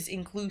it is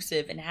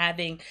inclusive and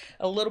having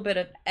a little bit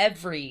of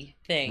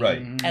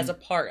everything as a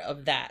part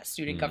of that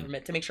student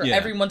government to make sure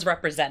everyone's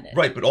represented.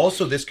 Right, but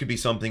also this could be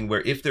something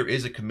where if there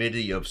is a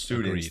committee of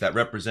students that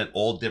represent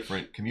all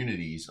different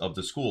communities of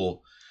the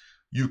school,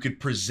 you could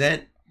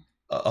present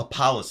a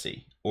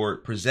policy or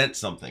present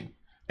something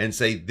and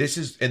say this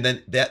is, and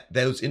then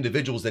those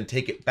individuals then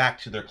take it back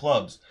to their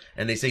clubs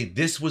and they say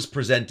this was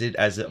presented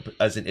as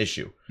an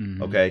issue.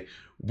 Mm-hmm. Okay,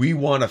 we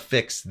want to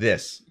fix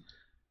this.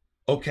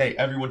 Okay,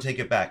 everyone take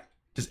it back.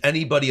 Does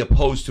anybody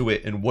oppose to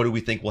it, and what do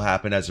we think will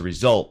happen as a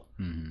result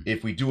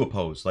if we do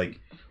oppose? Like,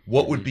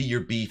 what would be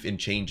your beef in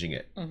changing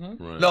it?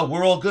 Mm-hmm. Right. No,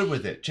 we're all good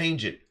with it.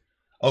 Change it.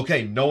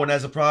 Okay, no one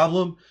has a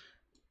problem.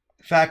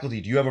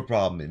 Faculty, do you have a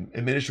problem?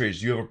 Administrators,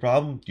 do you have a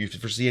problem? Do you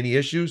foresee any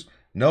issues?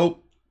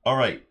 Nope. All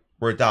right,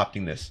 we're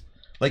adopting this.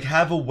 Like,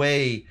 have a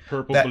way.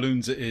 Purple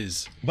balloons it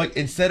is. Like,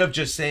 instead of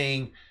just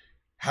saying,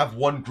 have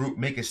one group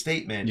make a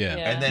statement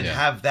and then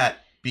have that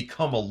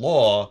become a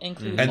law, and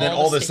then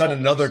all of a sudden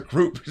another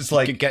group is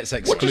like, it gets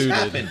excluded. What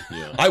just happened?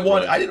 Yeah.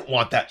 I didn't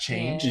want that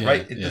change,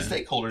 right? The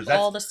stakeholders.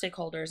 All the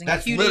stakeholders.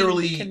 That's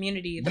literally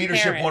community,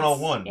 leadership parents.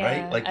 101,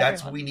 right? Like,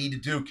 that's what we need to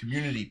do.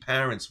 Community,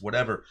 parents,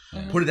 whatever.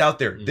 Put it out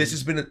there. This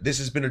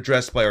has been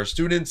addressed by our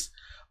students.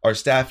 Our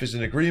staff is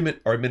in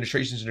agreement. Our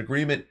administration is in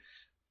agreement.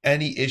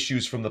 Any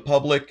issues from the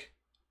public?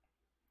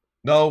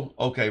 No?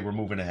 Okay, we're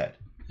moving ahead.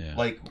 Yeah.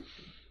 Like,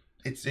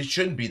 it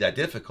shouldn't be that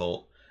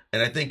difficult.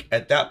 And I think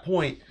at that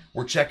point,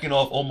 we're checking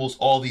off almost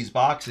all these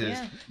boxes.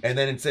 Yeah. And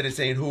then instead of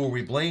saying, who are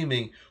we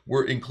blaming?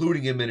 We're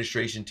including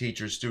administration,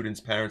 teachers, students,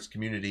 parents,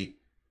 community.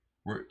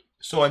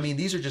 So, I mean,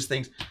 these are just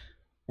things.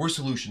 We're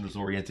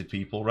solutions-oriented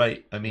people,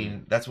 right? I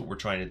mean, that's what we're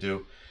trying to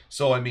do.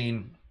 So, I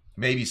mean,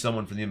 maybe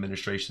someone from the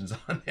administration's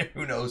on there.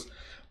 Who knows?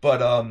 But,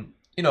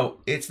 you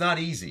know, it's not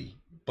easy.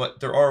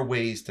 But there are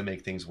ways to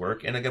make things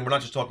work. And again, we're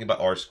not just talking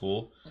about our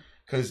school.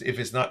 because if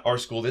it's not our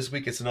school this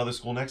week, it's another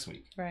school next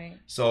week. Right.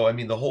 So, I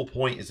mean, the whole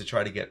point is to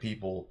try to get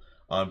people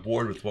on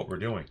board with what we're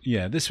doing.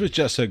 Yeah, this was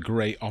just a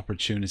great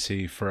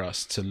opportunity for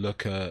us to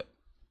look at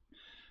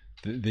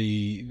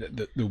the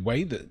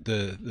way that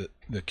the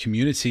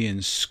community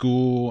in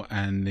school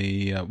and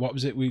the what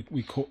was it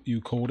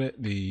you called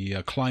it,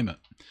 the climate,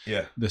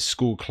 the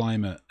school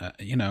climate,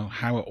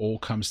 how it all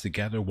comes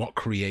together, what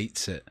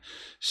creates it.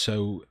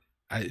 So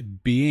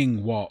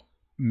being what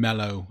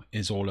Mellow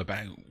is all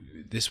about,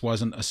 this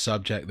wasn't a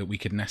subject that we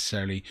could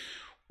necessarily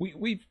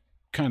we've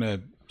kind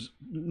of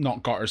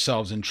not got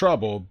ourselves in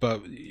trouble,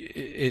 but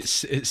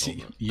it's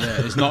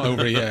not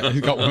over yet.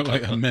 It's got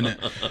like a minute.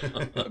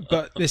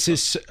 But this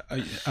is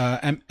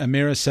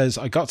Amira says,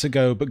 I got to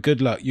go, but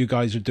good luck. You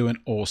guys are doing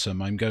awesome.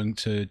 I'm going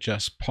to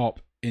just pop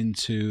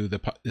into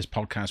this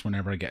podcast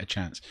whenever I get a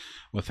chance.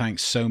 Well,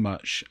 thanks so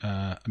much,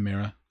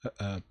 Amira.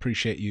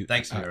 Appreciate you.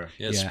 Thanks, Amira.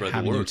 Spread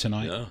having the word you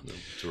tonight. Yeah,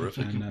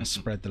 terrific. And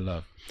spread the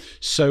love.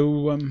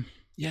 So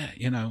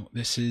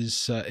this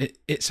is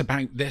it's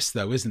about this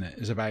though, isn't it?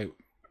 It's about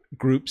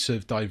groups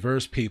of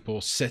diverse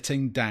people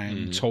sitting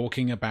down,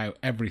 talking about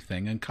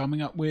everything and coming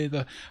up with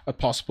a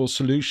possible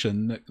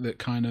solution that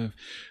kind of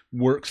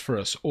works for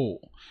us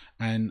all.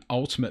 And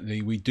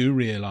ultimately, we do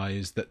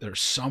realize that there's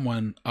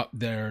someone up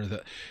there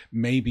that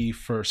maybe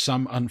for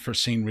some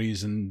unforeseen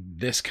reason,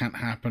 this can't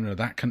happen or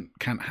that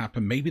can't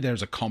happen. Maybe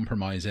there's a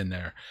compromise in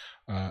there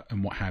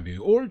and what have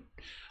you. Or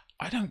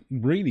I don't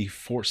really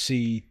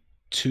foresee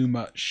too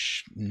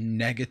much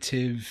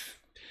negative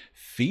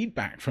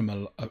feedback from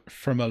a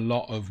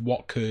lot of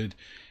what could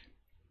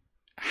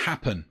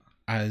happen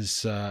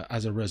as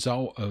a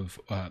result of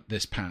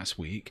this past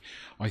week.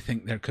 I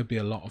think there could be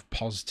a lot of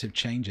positive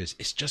changes.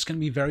 It's just going to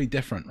be very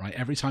different, right?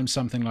 Every time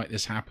something like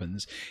this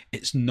happens,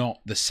 it's not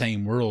the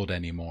same world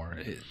anymore.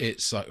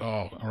 It's like,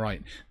 oh, all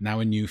right, now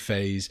a new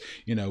phase.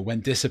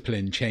 When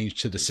discipline changed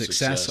to the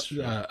success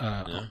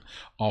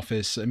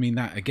office. I mean,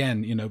 that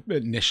again,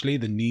 initially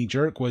the knee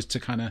jerk was to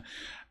kind of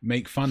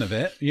make fun of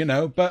it,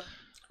 but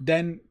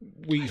then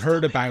we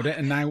heard about it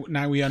and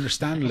now we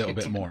understand a little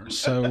bit more.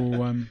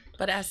 So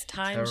but as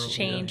times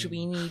change,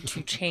 we need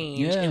to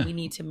change and we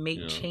need to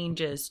make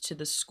changes to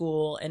the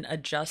school and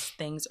adjust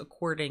things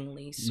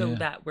accordingly so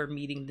that we're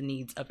meeting the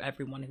needs of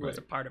everyone who is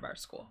a part of our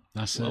school.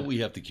 That's it. We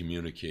have to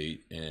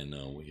communicate and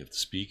we have to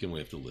speak and we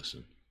have to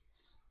listen.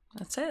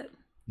 That's it.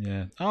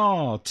 Yeah.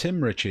 Oh,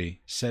 Tim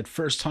Ritchie said,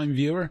 first-time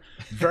viewer,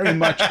 very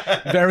much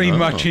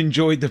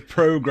enjoyed the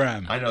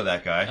program. I know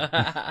that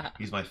guy.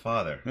 He's my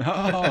father.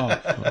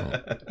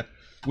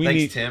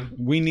 Thanks, Tim.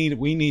 We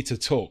need to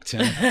talk,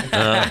 Tim.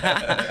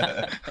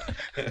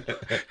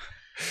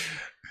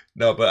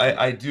 No, but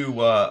I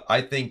do.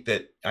 I think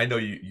that I know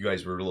you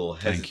guys were a little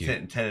hesitant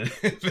and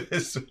tentative,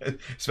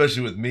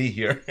 especially with me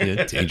here.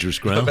 Yeah, dangerous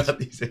ground.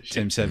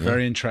 Tim said,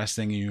 very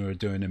interesting. You are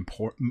doing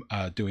important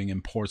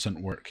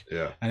work.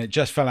 Yeah, and it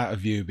just fell out of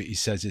view. But he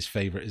says his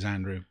favorite is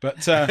Andrew. But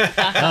it's the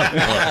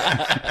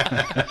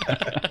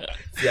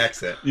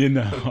accent.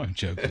 I'm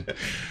joking.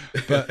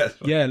 But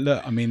yeah,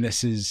 look. I mean,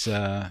 this is.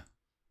 I'm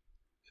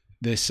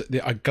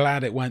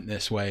glad it went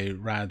this way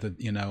rather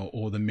than,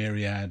 all the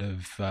myriad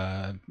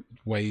of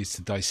ways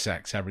to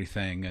dissect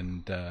everything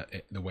and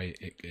the way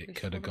it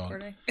could have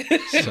gone.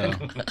 So,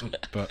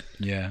 but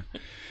yeah.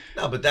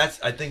 No, but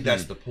I think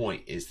that's the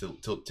point, is to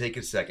take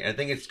a second. I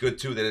think it's good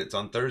too that it's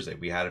on Thursday.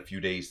 We had a few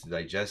days to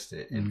digest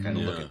it and kind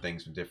of look at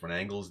things from different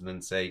angles and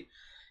then say,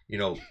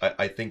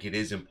 I think it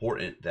is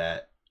important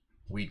that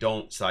we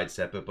don't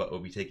sidestep it, but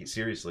we take it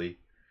seriously.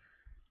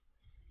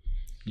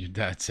 Your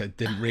dad said,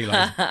 didn't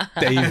realize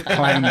Dave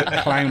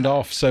clowned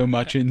off so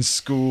much in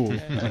school.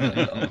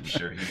 I'm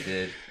sure he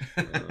did.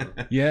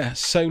 Yeah,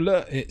 so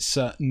look, it's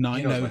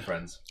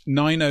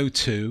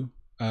 9:02.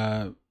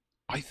 I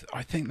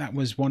think that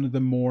was one of the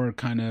more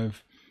kind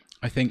of,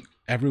 I think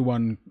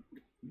everyone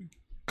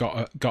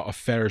got a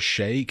fair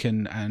shake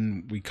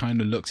and we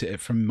kind of looked at it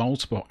from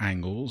multiple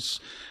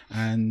angles,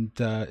 and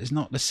it's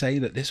not to say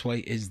that this way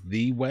is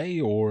the way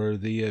or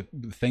the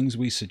things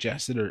we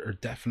suggested are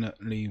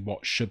definitely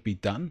what should be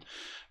done,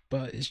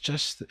 but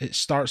it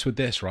starts with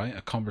this, right?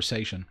 A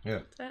conversation.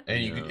 Yeah.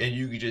 And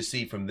you could just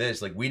see from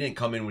this, like, we didn't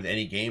come in with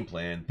any game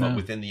plan, but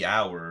within the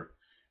hour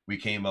we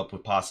came up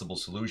with possible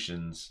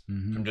solutions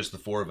from just the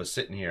four of us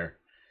sitting here.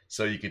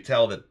 So you could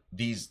tell that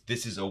this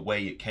is a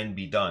way it can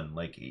be done.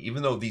 Like,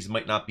 even though these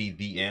might not be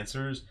the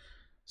answers,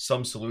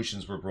 some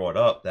solutions were brought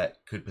up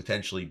that could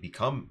potentially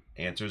become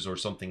answers, or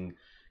something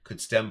could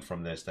stem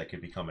from this that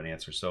could become an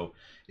answer. So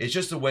it's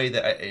just a way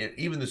that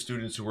even the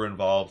students who were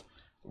involved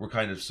were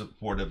kind of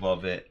supportive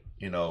of it.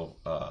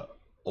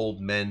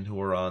 Old men who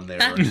were on there.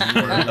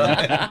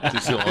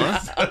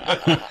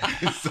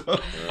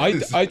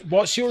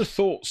 What's your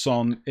thoughts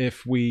on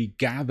if we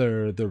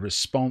gather the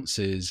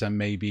responses and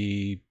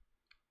maybe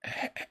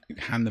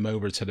hand them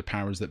over to the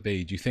powers that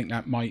be? Do you think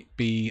that might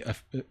be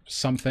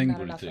something? Not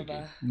What are you enough,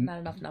 thinking? not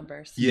enough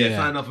numbers. Yeah, it's Yeah.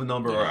 not enough of a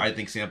number, or I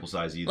think sample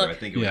size either. Look- I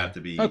think it would Yeah. have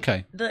to be.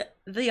 Okay.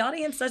 The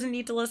audience doesn't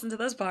need to listen to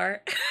this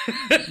part.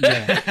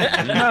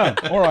 Yeah.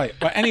 No. All right.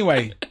 But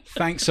anyway,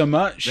 thanks so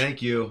much.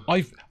 Thank you.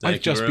 I've Thank you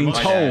just very been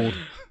much. told.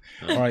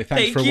 All right.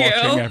 Thanks Thank for you.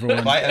 watching,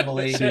 everyone. Bye,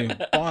 Emily. See you.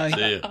 Bye.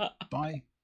 See ya. Bye.